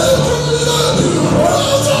god!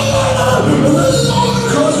 And this is all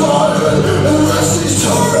because of Ivan and the rest of these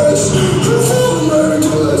terrorists who are falling right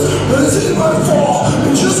into this. But it's in my fault,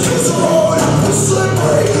 and just because the road is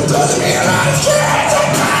slippery doesn't mean I'm not scared to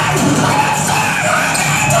die! I'm not scared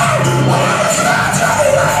to die! I'm not scared to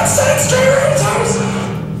die! Since stereotypes!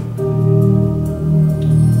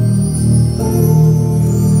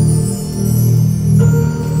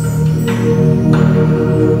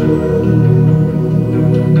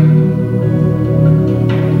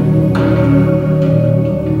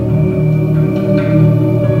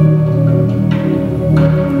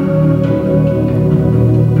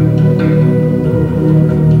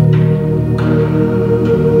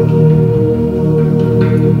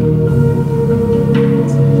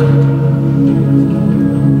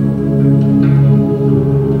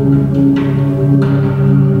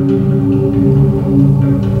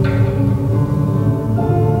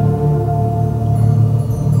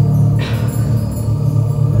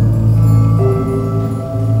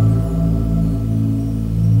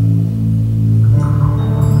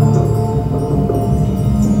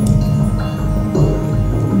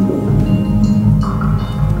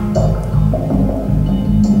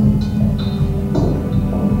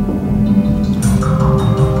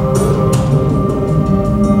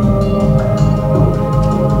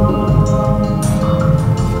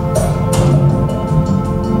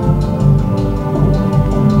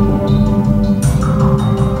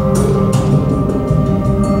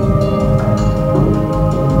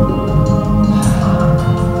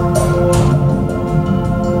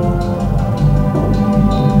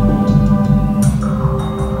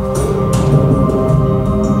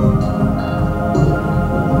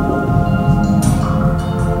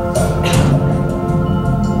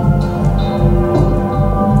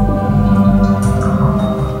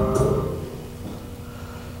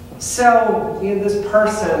 So, this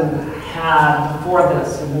person had, before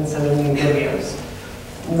this, had been sending me videos.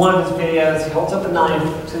 One of his videos, he holds up a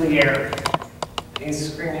knife to the air.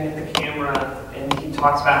 He's screaming at the camera, and he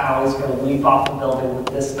talks about how he's going to leap off the building with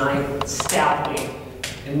this knife, stab me,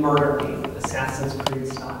 and murder me, Assassin's Creed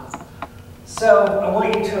style. So, I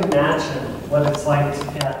want you to imagine what it's like to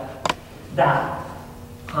get that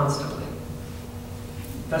constantly.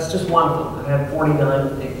 That's just one of them. I've had 49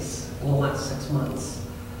 of these in the last 6 months.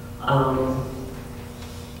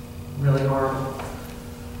 Really horrible.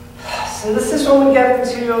 So this is when we get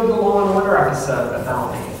into the Law and Order episode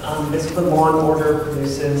about me. Basically, Law and Order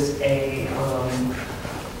produces a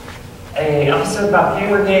episode about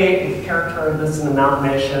Gamergate. The character of this is an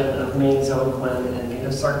amalgamation of me, Zoe Quinn, and Nina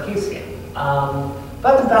Sarkeesian.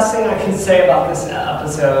 But the best thing I can say about this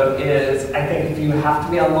episode is I think if you have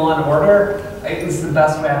to be on Law and Order, it was the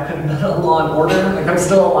best way I could have been on Law and Order. Like, I'm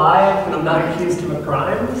still alive and I'm not accused of a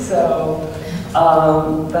crime, so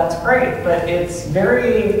that's great. But it's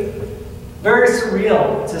very, very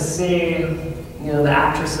surreal to see, you know, the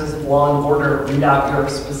actresses of Law and Order read out your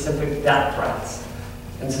specific death threats,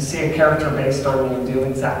 and to see a character based on you do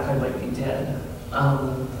exactly what you did.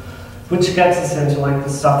 Which gets us into like the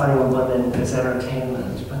suffering of women as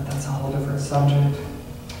entertainment, but that's a whole different subject.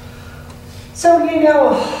 So, you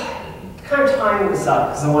know, kind of tying this up,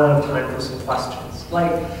 because I want to have time for some questions.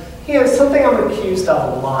 Like, you know, something I'm accused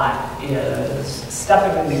of a lot is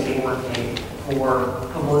stepping into Gamergate for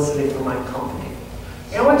publicity for my company.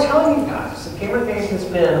 And I want to tell you guys, the Gamergate has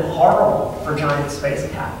been horrible for Giant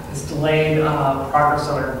Space Cat. It's delayed progress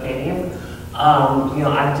on our game. You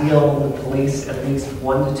know, I deal with police at least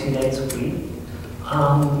 1 to 2 days a week.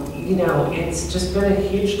 You know, it's just been a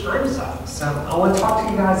huge time suck. So I want to talk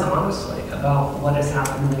to you guys honestly about what has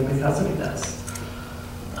happened to me because of this.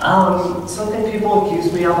 Something people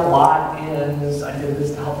accuse me of a lot is I did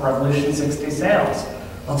this to help Revolution 60 sales.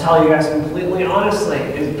 I'll tell you guys completely honestly,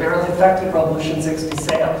 it barely affected Revolution 60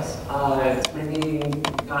 sales. It's maybe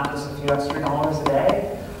gotten us a few extra dollars a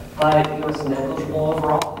day, but it was negligible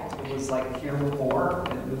overall. It was like here before,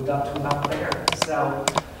 and it moved up to about there. So,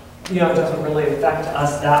 you know, it doesn't really affect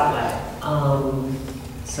us that way.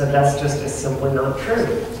 So that's just simply not true.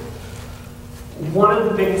 One of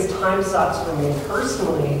the biggest time sucks for me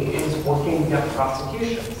personally is working to get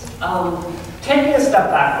prosecutions. Taking a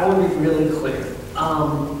step back, I want to be really clear.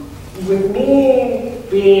 With me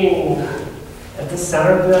being at the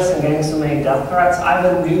center of this and getting so many death threats, I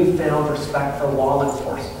have a newfound respect for law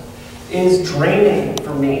enforcement. It is draining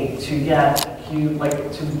for me to get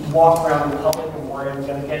to walk around in public and worry I'm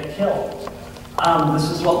going to get killed. This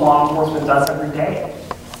is what law enforcement does every day.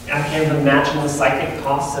 I can't even imagine the psychic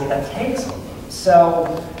costs that takes on them.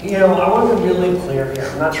 So, you know, I want to be really clear here.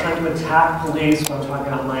 I'm not trying to attack police when I'm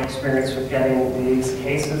talking about my experience with getting these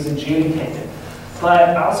cases adjudicated. But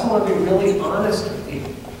I also want to be really honest with you.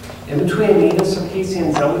 In between Nina Sarkeesian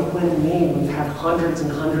and Zoe Quinn and me, we've had hundreds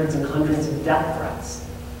and hundreds and hundreds of death threats.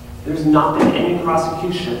 There's not been any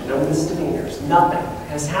prosecution, no misdemeanors, nothing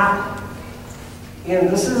has happened. And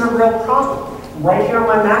this is a real problem. Right here on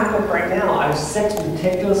my MacBook right now, I have 6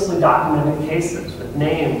 meticulously documented cases with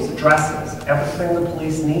names, addresses, everything the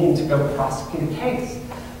police need to go prosecute a case.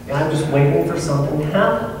 And I'm just waiting for something to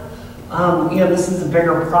happen. You know, this is a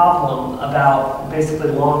bigger problem about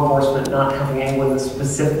basically law enforcement not having anyone that's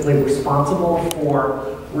specifically responsible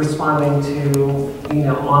for responding to, you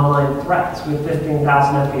know, online threats. With 15,000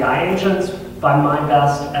 FBI agents, by my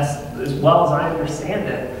best, as well as I understand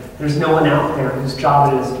it, there's no one out there whose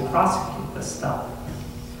job it is to prosecute this stuff.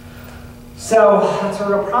 So that's a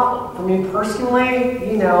real problem. For me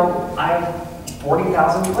personally, you know, I have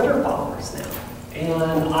 40,000 Twitter followers now.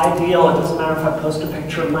 And I deal, it doesn't matter if I post a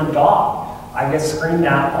picture of my dog, I get screamed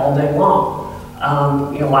at all day long.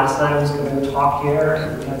 You know, last night I was giving a talk here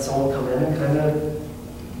and we had someone come in and kind of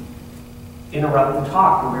interrupt the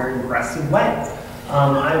talk in a very aggressive way.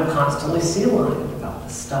 I'm constantly sea-lined about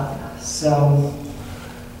this stuff. So,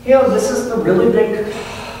 you know, this is the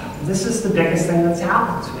biggest thing that's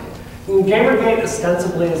happened to me. Gamergate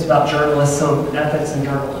ostensibly is about journalism, ethics and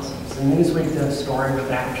journalism. So Newsweek did a story where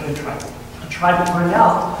they actually tried to find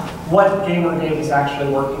out what Gamergate was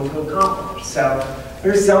actually working to accomplish. So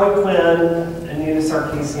here's Zoe Quinn and Nina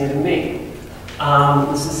Sarkeesian and me.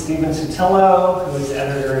 This is Stephen Sutillo, who is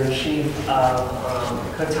editor-in-chief of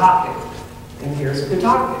Kotaku. And here's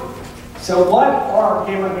Kotaku. So what are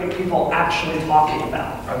Gamergate people actually talking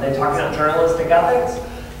about? Are they talking about journalistic ethics?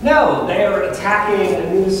 No, they are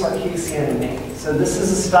attacking Nina Sarkeesian and me. So this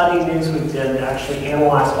is a study Newsweek did that actually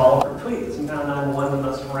analyzed all of her tweets and found I'm one of the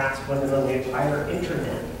most harassed women on the entire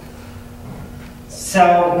internet.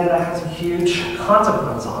 So, you know, that has a huge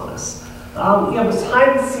consequence on us. You know,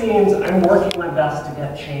 behind the scenes, I'm working my best to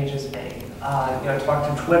get changes made. You know, I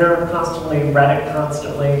talk to Twitter constantly, Reddit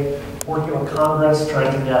constantly, working with Congress,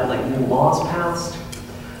 trying to get like new laws passed.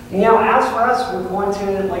 You know, as for us, we're going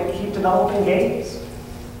to like keep developing games.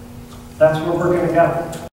 That's where we're going to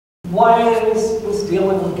go. Was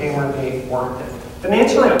dealing with Gamergate worth it?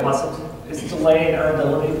 Financially, it wasn't. It's delayed our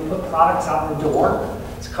ability to put products out the door.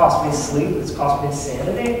 It's cost me sleep. It's cost me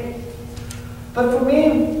sanity. But for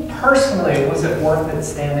me, personally, was it worth it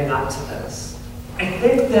standing up to this? I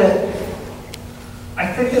think that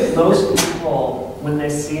most people when they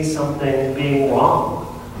see something being wrong.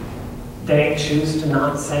 They choose to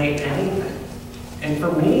not say anything. And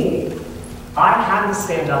for me, I had to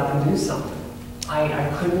stand up and do something. I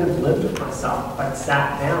couldn't have lived with myself if I'd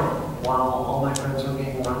sat down while all my friends were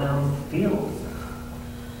being run out of the field.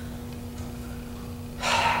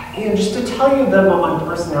 And just to tell you a bit about my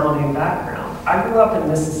personality and background, I grew up in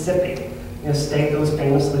Mississippi, a state that was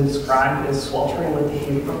famously described as sweltering with the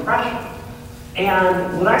heat of oppression.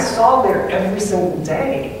 And what I saw there every single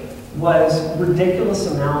day was ridiculous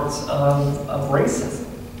amounts of racism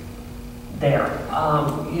there.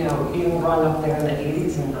 Even growing up there in the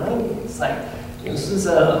 80s and 90s, this is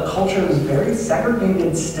a culture that was very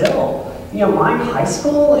segregated still. My high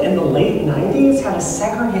school in the late 90s had a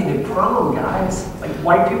segregated prom, guys.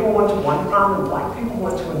 White people went to one prom and black people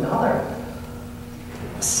went to another.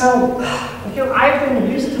 So, I've been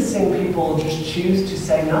used to seeing people just choose to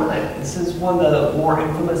say nothing. This is one of the more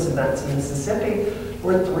infamous events in Mississippi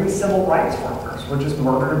where 3 civil rights workers were just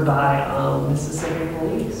murdered by Mississippi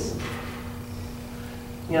police.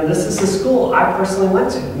 This is the school I personally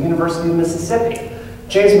went to, the University of Mississippi.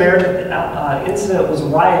 James Meredith incident was a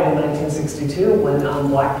riot in 1962 when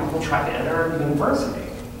black people tried to enter the university.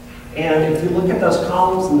 And if you look at those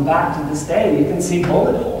columns in the back to this day, you can see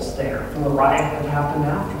bullet holes there from the riot that happened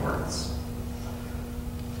afterwards.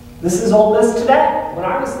 This is Ole Miss today, when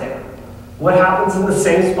I was there. What happens in the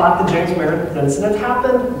same spot the James Meredith incident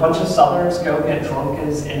happened? A bunch of Southerners go get drunk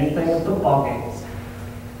as anything at football games.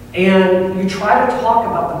 And you try to talk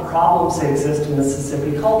about the problems that exist in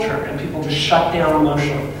Mississippi culture, and people just shut down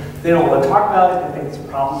emotionally. They don't want to talk about it, they think it's a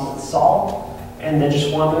problem that's solved, and they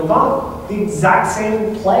just want to move on. The exact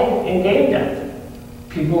same play in game dev.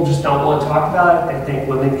 People just don't want to talk about it, they think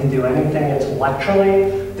women can do anything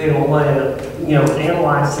intellectually, they don't want to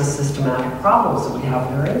analyze the systematic problems that we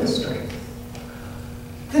have in our industry.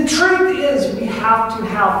 The truth is we have to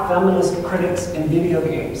have feminist critics in video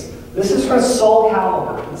games. This is from Soul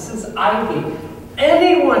Calibur. This is Ivy.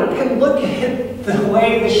 Anyone can look at the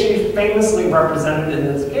way that she's famously represented in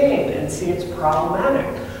this game and see it's problematic.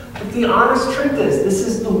 But the honest truth is, this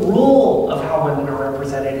is the rule of how women are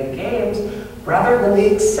represented in games rather than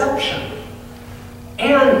the exception.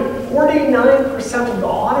 And 49% of the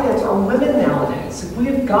audience are women nowadays.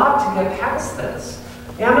 We've got to get past this.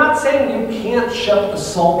 And I'm not saying you can't ship the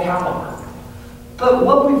Soul Calibur. But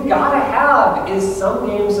what we've got to have is some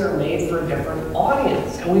games that are made for a different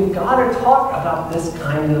audience. And we've got to talk about this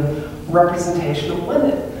kind of representation of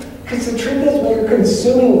women. Because the truth is, when you're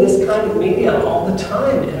consuming this kind of media all the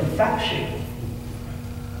time, it affects you.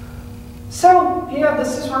 So,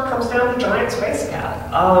 this is where it comes down to Giant Space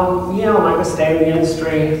Cat. Am I going to stay in the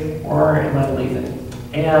industry or am I leaving?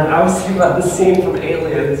 And I was thinking about this scene from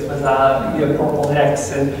Aliens with Corporal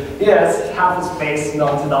Hicks, and half his face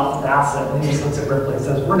melted off with acid, and he just looks at Ripley and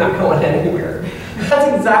says, "We're not going anywhere."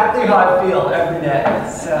 That's exactly how I feel every day.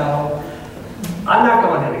 So I'm not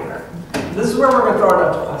going anywhere. This is where we're going to throw it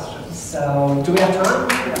up to questions. So do we have time?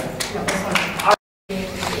 Yeah.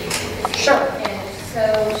 Sure. And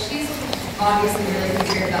so she's obviously really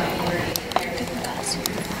concerned about puberty compared to that. So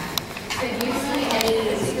do you see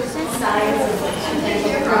any signs of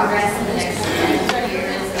potential progress in the next 10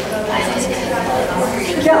 years?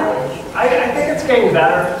 Yeah, I think it's getting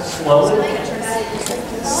better slowly.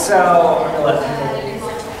 So I'm going to let people.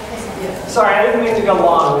 Sorry, I didn't mean to go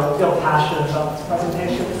long. I feel passionate about this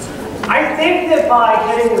presentation. I think that by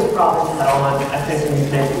getting this problem head on, I think we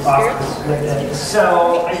can make progress with it.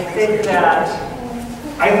 So I think that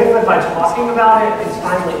by talking about it, it's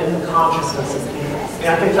finally in the consciousness of people. And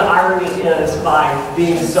I think the irony is by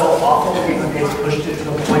being so awful, people get pushed it to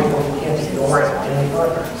the point where we can't ignore it any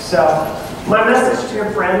further. So my message to your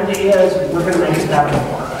friend is we're going to make it better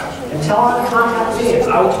for her. And tell her to contact me.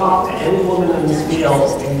 I will talk to any woman in this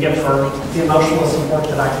field and give her the emotional support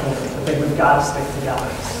that I can. I think we've got to stick together.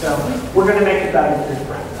 So we're going to make it better for your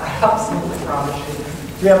friend. I absolutely promise you.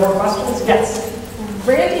 Do you have more questions? Yes.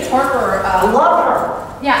 Randy Harper. I love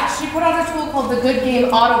her. Yeah, she put out a tool called the Good Game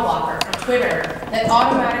Auto Blocker for Twitter that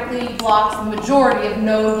automatically blocks the majority of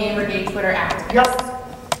known Gamergate Twitter activists.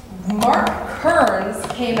 Yep. Mark Kearns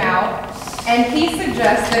came out and he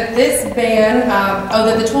suggests that this ban,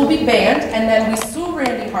 that the tool be banned, and then we sue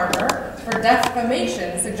Randy Harper for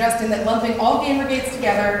defamation, suggesting that lumping all Gamergates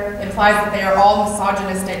together implies that they are all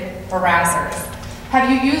misogynistic harassers. Have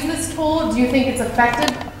you used this tool? Do you think it's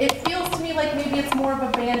effective? It feels to me like maybe it's more of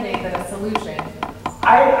a band-aid than a solution.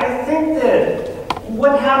 I think that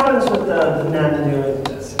what happens with the men that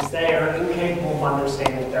do this is they are incapable of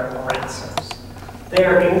understanding their harassers. They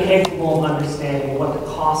are incapable of understanding what the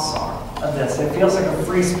costs are of this. It feels like a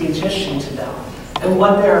free speech issue to them. And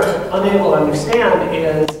what they're unable to understand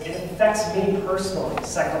is it affects me personally,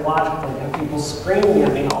 psychologically, and people screaming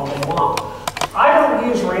at me all day long. I don't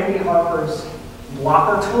use Randy Harper's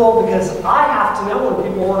blocker tool because I have to know when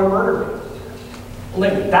people want to murder me.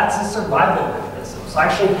 Like, that's a survival mechanism. So I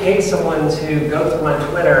actually pay someone to go through my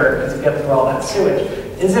Twitter and to get through all that sewage.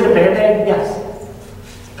 Is it a Band-Aid? Yes.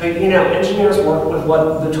 But, you know, engineers work with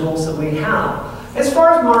what the tools that we have. As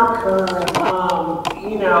far as Mark Kern,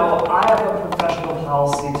 you know, I have a professional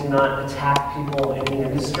policy to not attack people in the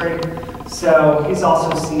industry. So he's also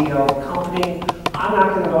CEO of a company. I'm not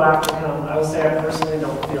going to go after him. I would say I personally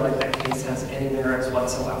don't feel like that case has any merits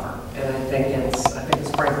whatsoever, and I think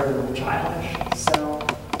it's frankly a little childish. So,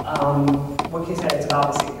 what can you say? It's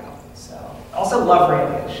about his ego. So, also love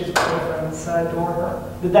Randy. She's my friends. Adore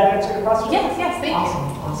her. Did that answer your question? Yes, thank you.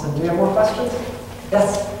 Awesome. Do you have more questions?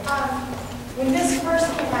 Yes. When this first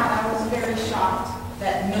came out, I was very shocked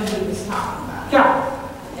that nobody was talking about it.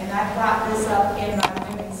 Yeah. And I brought this up in my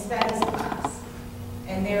women's studies class.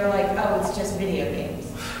 And they were like, oh, it's just video games.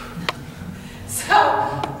 So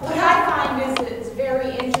what I find is it's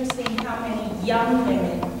very interesting how many young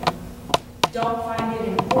women don't find it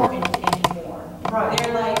important anymore. Right.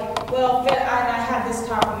 They're like, well, and I had this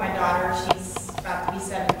talk with my daughter. She's about to be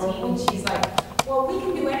 17, and she's like, well, we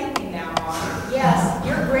can do anything now, Mom. Yes,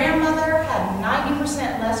 your grandmother had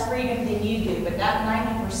 90% less freedom than you do, but that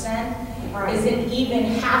 90% isn't even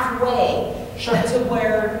halfway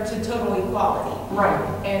to total equality.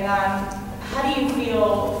 Right. And how do you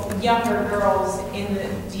feel younger girls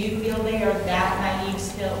do you feel they are that naive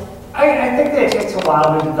still? I think that it takes a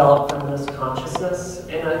while to develop feminist consciousness,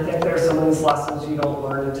 and I think there are some of these lessons you don't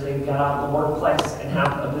learn until you get out in the workplace and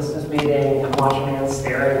have a business meeting and watch a man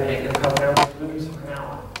staring at your co-founder's boobs for an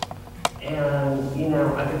hour. And, you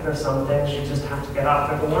know, I think there's some things you just have to get out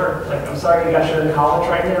there to learn. Like, I'm sorry you guys are in college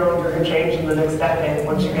right now, you're going to change in the next decade.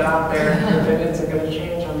 Once you get out there, your opinions are going to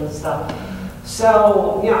change on this stuff.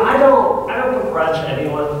 So, you know, I don't begrudge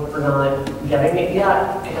anyone for not getting it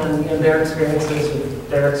yet, and, you know, their experiences with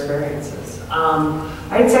their experiences.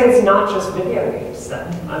 I'd say it's not just video games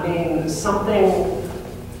then. I mean, something,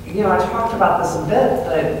 you know, I talked about this a bit,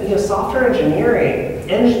 but, you know, software engineering,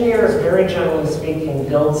 engineers, very generally speaking,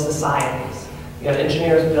 build societies. You know,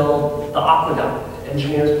 engineers build the aqueduct,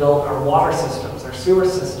 engineers build our water systems, our sewer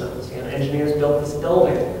systems, you know, engineers build this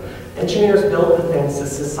building. Engineers build the things that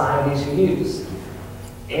societies use.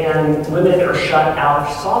 And women are shut out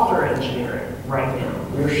of software engineering right now.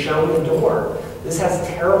 We're shown the door. This has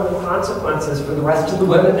terrible consequences for the rest of the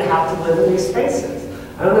women that have to live in these spaces.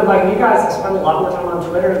 I don't know about you guys, I spend a lot more time on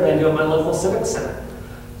Twitter than I do at my local civic center.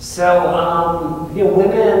 So, you know,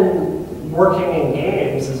 women working in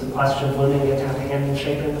games is a question of women get to have a hand in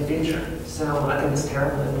shaping the future. So I think it's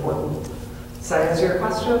terribly important. Does that answer your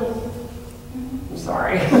question? I'm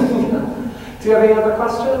sorry. Do you have any other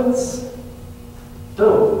questions?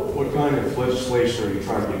 Boom. What kind of legislation are you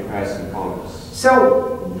trying to get passed in Congress?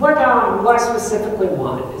 So what I specifically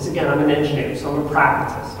want is, again, I'm an engineer, so I'm a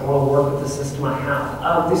pragmatist. I want to work with the system I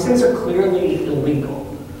have. These things are clearly illegal.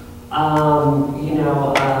 You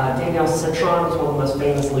know, Danielle Citron is one of the most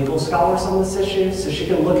famous legal scholars on this issue, so she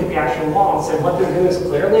can look at the actual law and say what they're doing is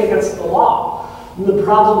clearly against the law. And the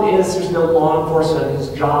problem is there's no law enforcement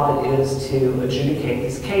whose job it is to adjudicate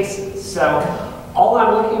these cases. So all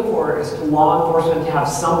I'm looking for is for law enforcement to have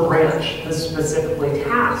some branch that's specifically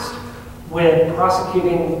tasked with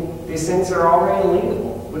prosecuting these things that are already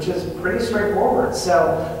illegal, which is pretty straightforward.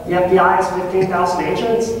 So the FBI has 15,000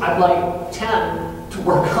 agents. I'd like 10 to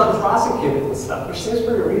work on prosecuting this stuff, which seems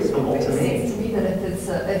pretty reasonable to me. It seems to me that if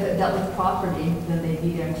it dealt with property, then they'd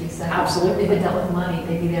be there in 2 seconds. Absolutely. If it dealt with money,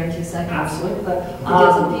 they'd be there in 2 seconds. Absolutely. It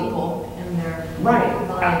deals with people and their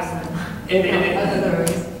lives and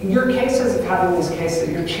others. Your cases of having these cases,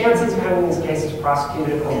 your chances of having these cases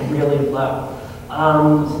prosecuted are really low.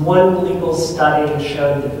 One legal study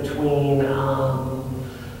showed that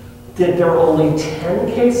that there were only 10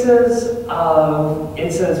 cases of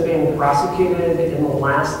incidents being prosecuted in the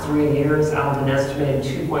last 3 years out of an estimated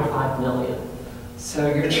 2.5 million. So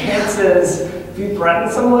your chances, if you threaten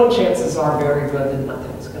someone, chances are very good that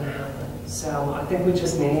nothing's going to happen. So I think we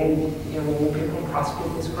just need, we need people to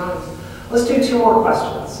prosecute these crimes. Let's do 2 more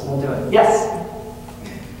questions and we'll do it. Yes?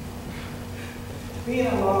 Being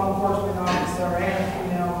a law enforcement officer,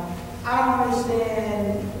 and I don't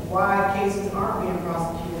understand why cases aren't being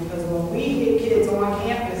prosecuted, because when we get kids on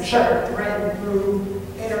campus that are threatened through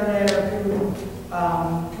internet or through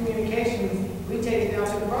communications, we take it down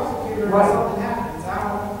to the prosecutor and something happens. I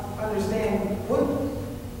don't understand what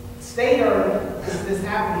state is this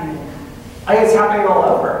happening in. I think it's happening all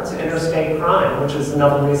over. It's interstate crime, which is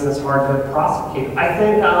another reason it's hard to prosecute. I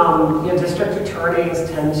think you know, district attorneys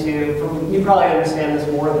tend to, you probably understand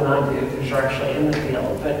this more than I do because you're actually in the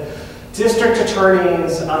field, but district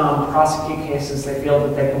attorneys prosecute cases they feel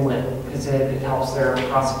that they can win because it helps their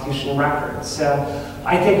prosecution record. So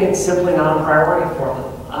I think it's simply not a priority for them.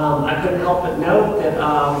 I couldn't help but note that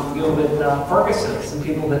you know, with Ferguson, some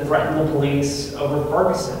people that threatened the police over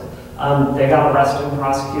Ferguson, they got arrested and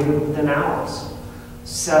prosecuted within hours.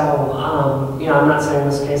 So, you know, I'm not saying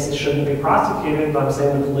this case shouldn't be prosecuted, but I'm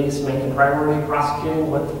saying the police make a priority prosecuting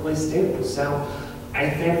what the police do. So I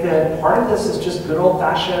think that part of this is just good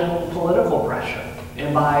old-fashioned political pressure.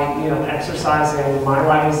 And by, you know, exercising my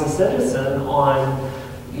right as a citizen on,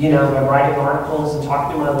 you know, by writing articles and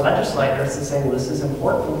talking to my legislators and saying this is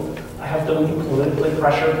important, I have to politically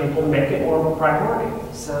pressure people to make it more of a priority.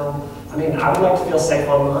 So, I mean, I would like to feel safe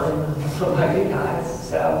online. What about you guys?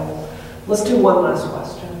 So, let's do one last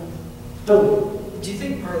question. Boom. Do you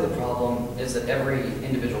think part of the problem is that every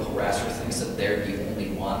individual harasser thinks that they're the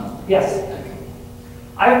only one? Yes. Okay.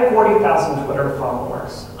 I have 40,000 Twitter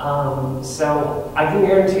followers. So I can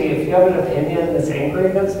guarantee if you have an opinion that's angry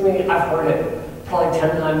against me, I've heard it probably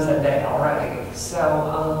 10 times a day already.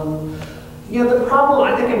 So, you know, the problem,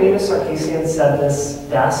 I think Anita Sarkeesian said this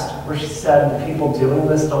best, where she said the people doing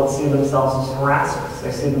this don't see themselves as harassers.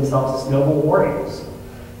 They see themselves as noble warriors.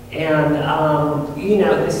 And, you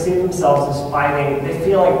know, they see themselves as fighting, they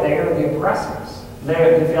feel like they are the oppressors.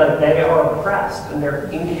 They feel like they are oppressed and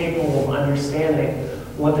they're incapable of understanding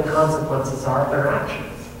what the consequences are of their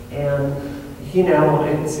actions. And, you know,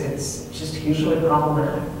 it's just hugely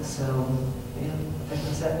problematic. So, yeah, I think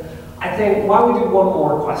that's it. I think, why don't we do one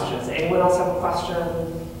more question? Does anyone else have a question?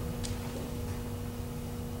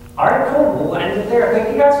 All right, cool. We'll end it there.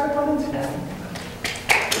 Thank you guys for coming today.